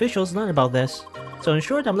none of the officials learn about this. So in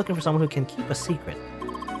short, I'm looking for someone who can keep a secret.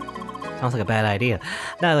 Sounds like a bad idea.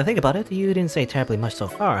 Now that I think about it, you didn't say terribly much so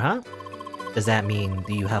far, huh? Does that mean,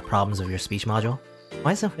 do you have problems with your speech module?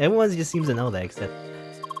 Why so? Everyone just seems to know that except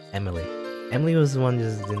Emily. Emily was the one who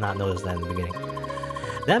just did not notice that in the beginning.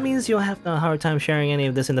 That means you'll have a hard time sharing any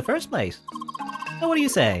of this in the first place. So what do you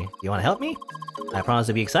say? You want to help me? I promise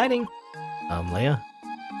to be exciting. Leia.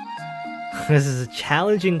 This is a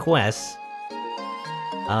challenging quest.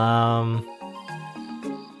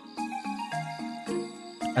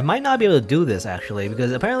 I might not be able to do this actually,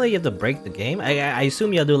 because apparently you have to break the game. I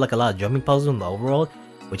assume you have to do like a lot of jumping puzzles in the overworld,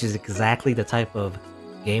 which is exactly the type of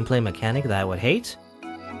gameplay mechanic that I would hate.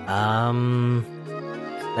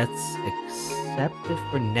 Let's accept it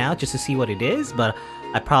for now just to see what it is, but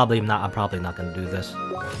I'm probably not gonna do this.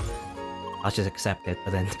 I'll just accept it,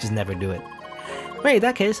 but then just never do it. Great, in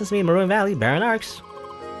that case, let's meet Maroon Valley, Baron Arcs.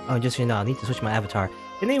 Oh, just so you know, I need to switch my avatar.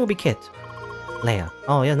 Your name will be Kit. Leia.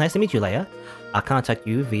 Oh yeah, nice to meet you, Leia. I'll contact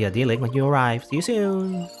you via D-Link when you arrive. See you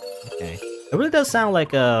soon. Okay. It really does sound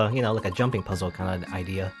like a, you know, like a jumping puzzle kind of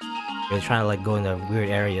idea. You're trying to like go into weird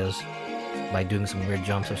areas by doing some weird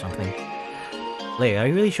jumps or something. Leia, are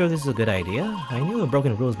you really sure this is a good idea? I knew of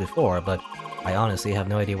broken rules before, but I honestly have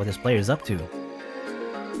no idea what this player is up to.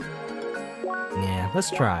 Yeah,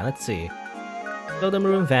 let's try. Let's see. Go to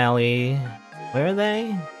Maroon Valley. Where are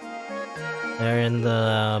they? They're in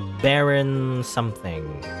the Baron something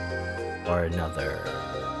or another.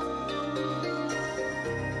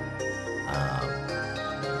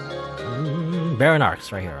 Baron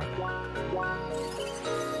Arcs right here.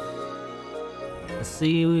 Okay. Let's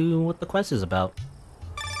see what the quest is about.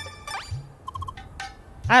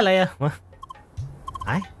 Hi, Leia. What?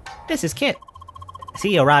 Hi? This is Kit. I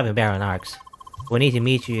see you arrive in Baron Arcs. We need to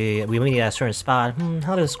meet you. We meet you at a certain spot.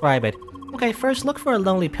 How to describe it? Okay, first look for a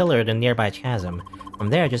lonely pillar in a nearby chasm. From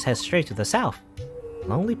there, just head straight to the south.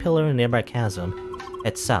 Lonely pillar in a nearby chasm.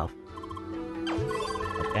 Head south.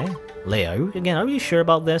 Okay. Leia, are you sure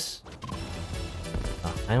about this?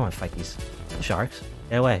 Oh, I don't want to fight these sharks.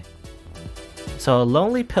 Get away. So,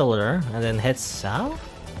 lonely pillar, and then head south?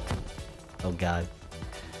 Oh god.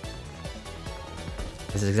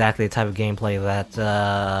 This is exactly the type of gameplay that,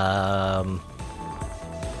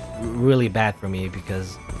 really bad for me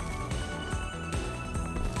because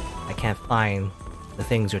I can't find the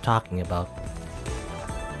things you're talking about.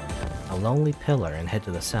 A lonely pillar and head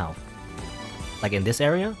to the south. Like in this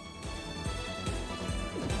area?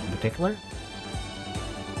 In particular?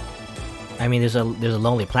 I mean, there's a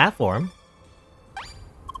lonely platform.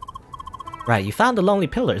 Right, you found the lonely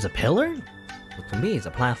pillar. Is a pillar? Well, to me, it's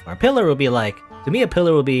a platform. A pillar would be like... To me, a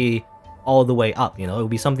pillar would be all the way up, you know? It would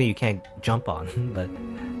be something you can't jump on, but...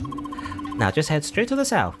 Now, just head straight to the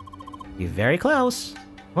south. Be very close.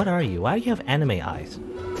 What are you? Why do you have anime eyes?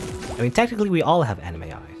 I mean, technically, we all have anime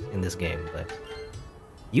eyes in this game, but...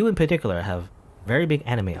 You in particular have very big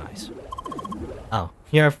anime eyes. Oh,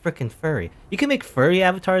 you're a freaking furry. You can make furry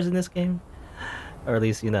avatars in this game? Or at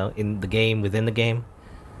least, you know, in the game, within the game.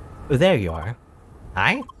 Oh, there you are.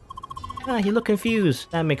 Hi? Ah, you look confused.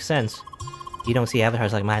 That makes sense. You don't see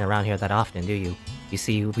avatars like mine around here that often, do you? You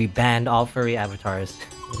see, we banned all furry avatars.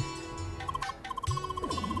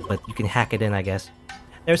 But you can hack it in, I guess.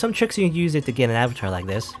 There are some tricks you can use it to get an avatar like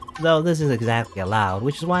this, though this isn't exactly allowed,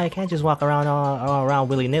 which is why I can't just walk around all around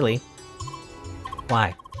willy-nilly.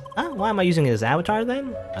 Why? Huh? Why am I using it as avatar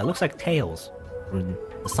then? It looks like Tails from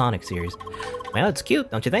the Sonic series. Well, it's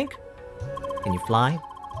cute, don't you think? Can you fly?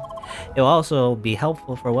 It will also be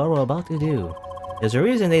helpful for what we're about to do. There's a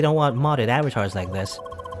reason they don't want modded avatars like this.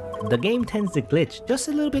 The game tends to glitch just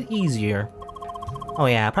a little bit easier. Oh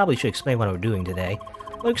yeah, I probably should explain what we're doing today.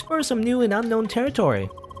 We'll explore some new and unknown territory.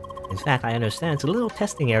 In fact, I understand it's a little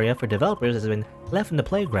testing area for developers that has been left in the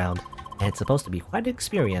playground, and it's supposed to be quite an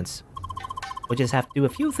experience. We'll just have to do a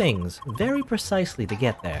few things, very precisely to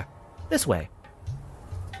get there. This way.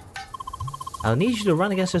 I'll need you to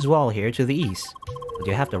run against this wall here to the east, but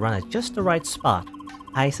you have to run at just the right spot.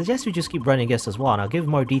 I suggest you just keep running against this wall, and I'll give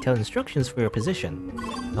more detailed instructions for your position.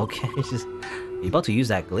 Okay, it's just... You're about to use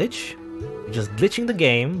that glitch? You're just glitching the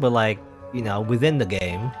game, but like, you know, within the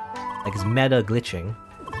game. Like it's meta glitching.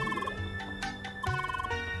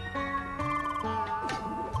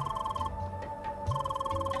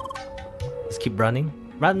 Just keep running.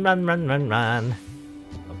 Run, run, run, run, run.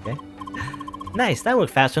 Okay. Nice, that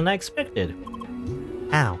worked faster than I expected.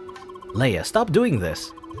 Ow. Leia, stop doing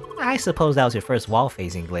this. I suppose that was your first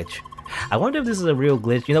wall-phasing glitch. I wonder if this is a real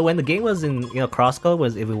glitch. You know, when the game was in, you know, CrossCode,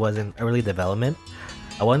 if it was in early development,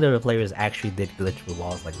 I wonder if players actually did glitch with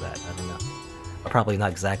walls like that. I don't know. Or probably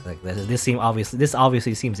not exactly like this. This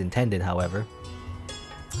obviously seems intended, however.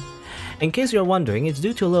 In case you're wondering, it's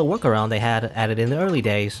due to a little workaround they had added in the early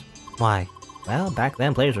days. Why? Well, back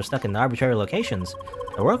then players were stuck in arbitrary locations.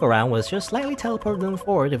 The workaround was just slightly teleport them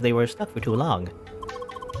forward if they were stuck for too long.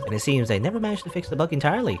 And it seems they never managed to fix the bug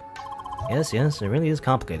entirely. Yes, it really is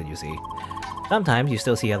complicated, you see. Sometimes you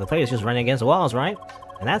still see other players just running against walls, right?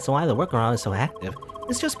 And that's why the workaround is so active.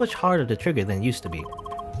 It's just much harder to trigger than it used to be.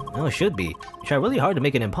 No, it should be. You try really hard to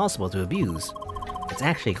make it impossible to abuse. It's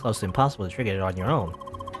actually close to impossible to trigger it on your own.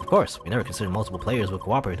 Of course, we never considered multiple players would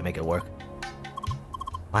cooperate to make it work.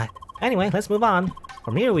 What? Anyway, let's move on.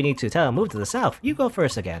 From here we need to move to the south. You go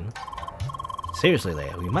first again. Seriously,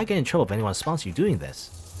 Leia, we might get in trouble if anyone spots you doing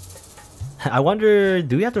this. I wonder,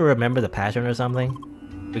 do we have to remember the pattern or something?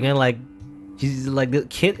 We're gonna like... the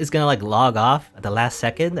kid is gonna like log off at the last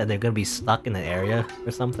second and they're gonna be stuck in an area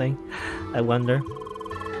or something? I wonder.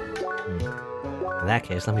 In that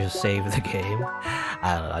case, let me just save the game.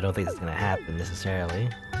 I don't know, I don't think that's gonna happen necessarily.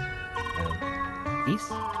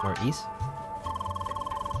 East? Or east?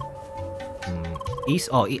 East?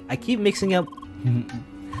 Oh, I keep mixing up...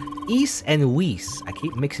 East and West. I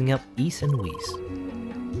keep mixing up East and West.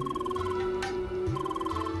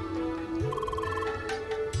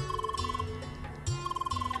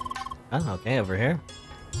 Oh, okay, over here.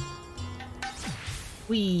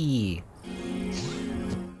 Whee!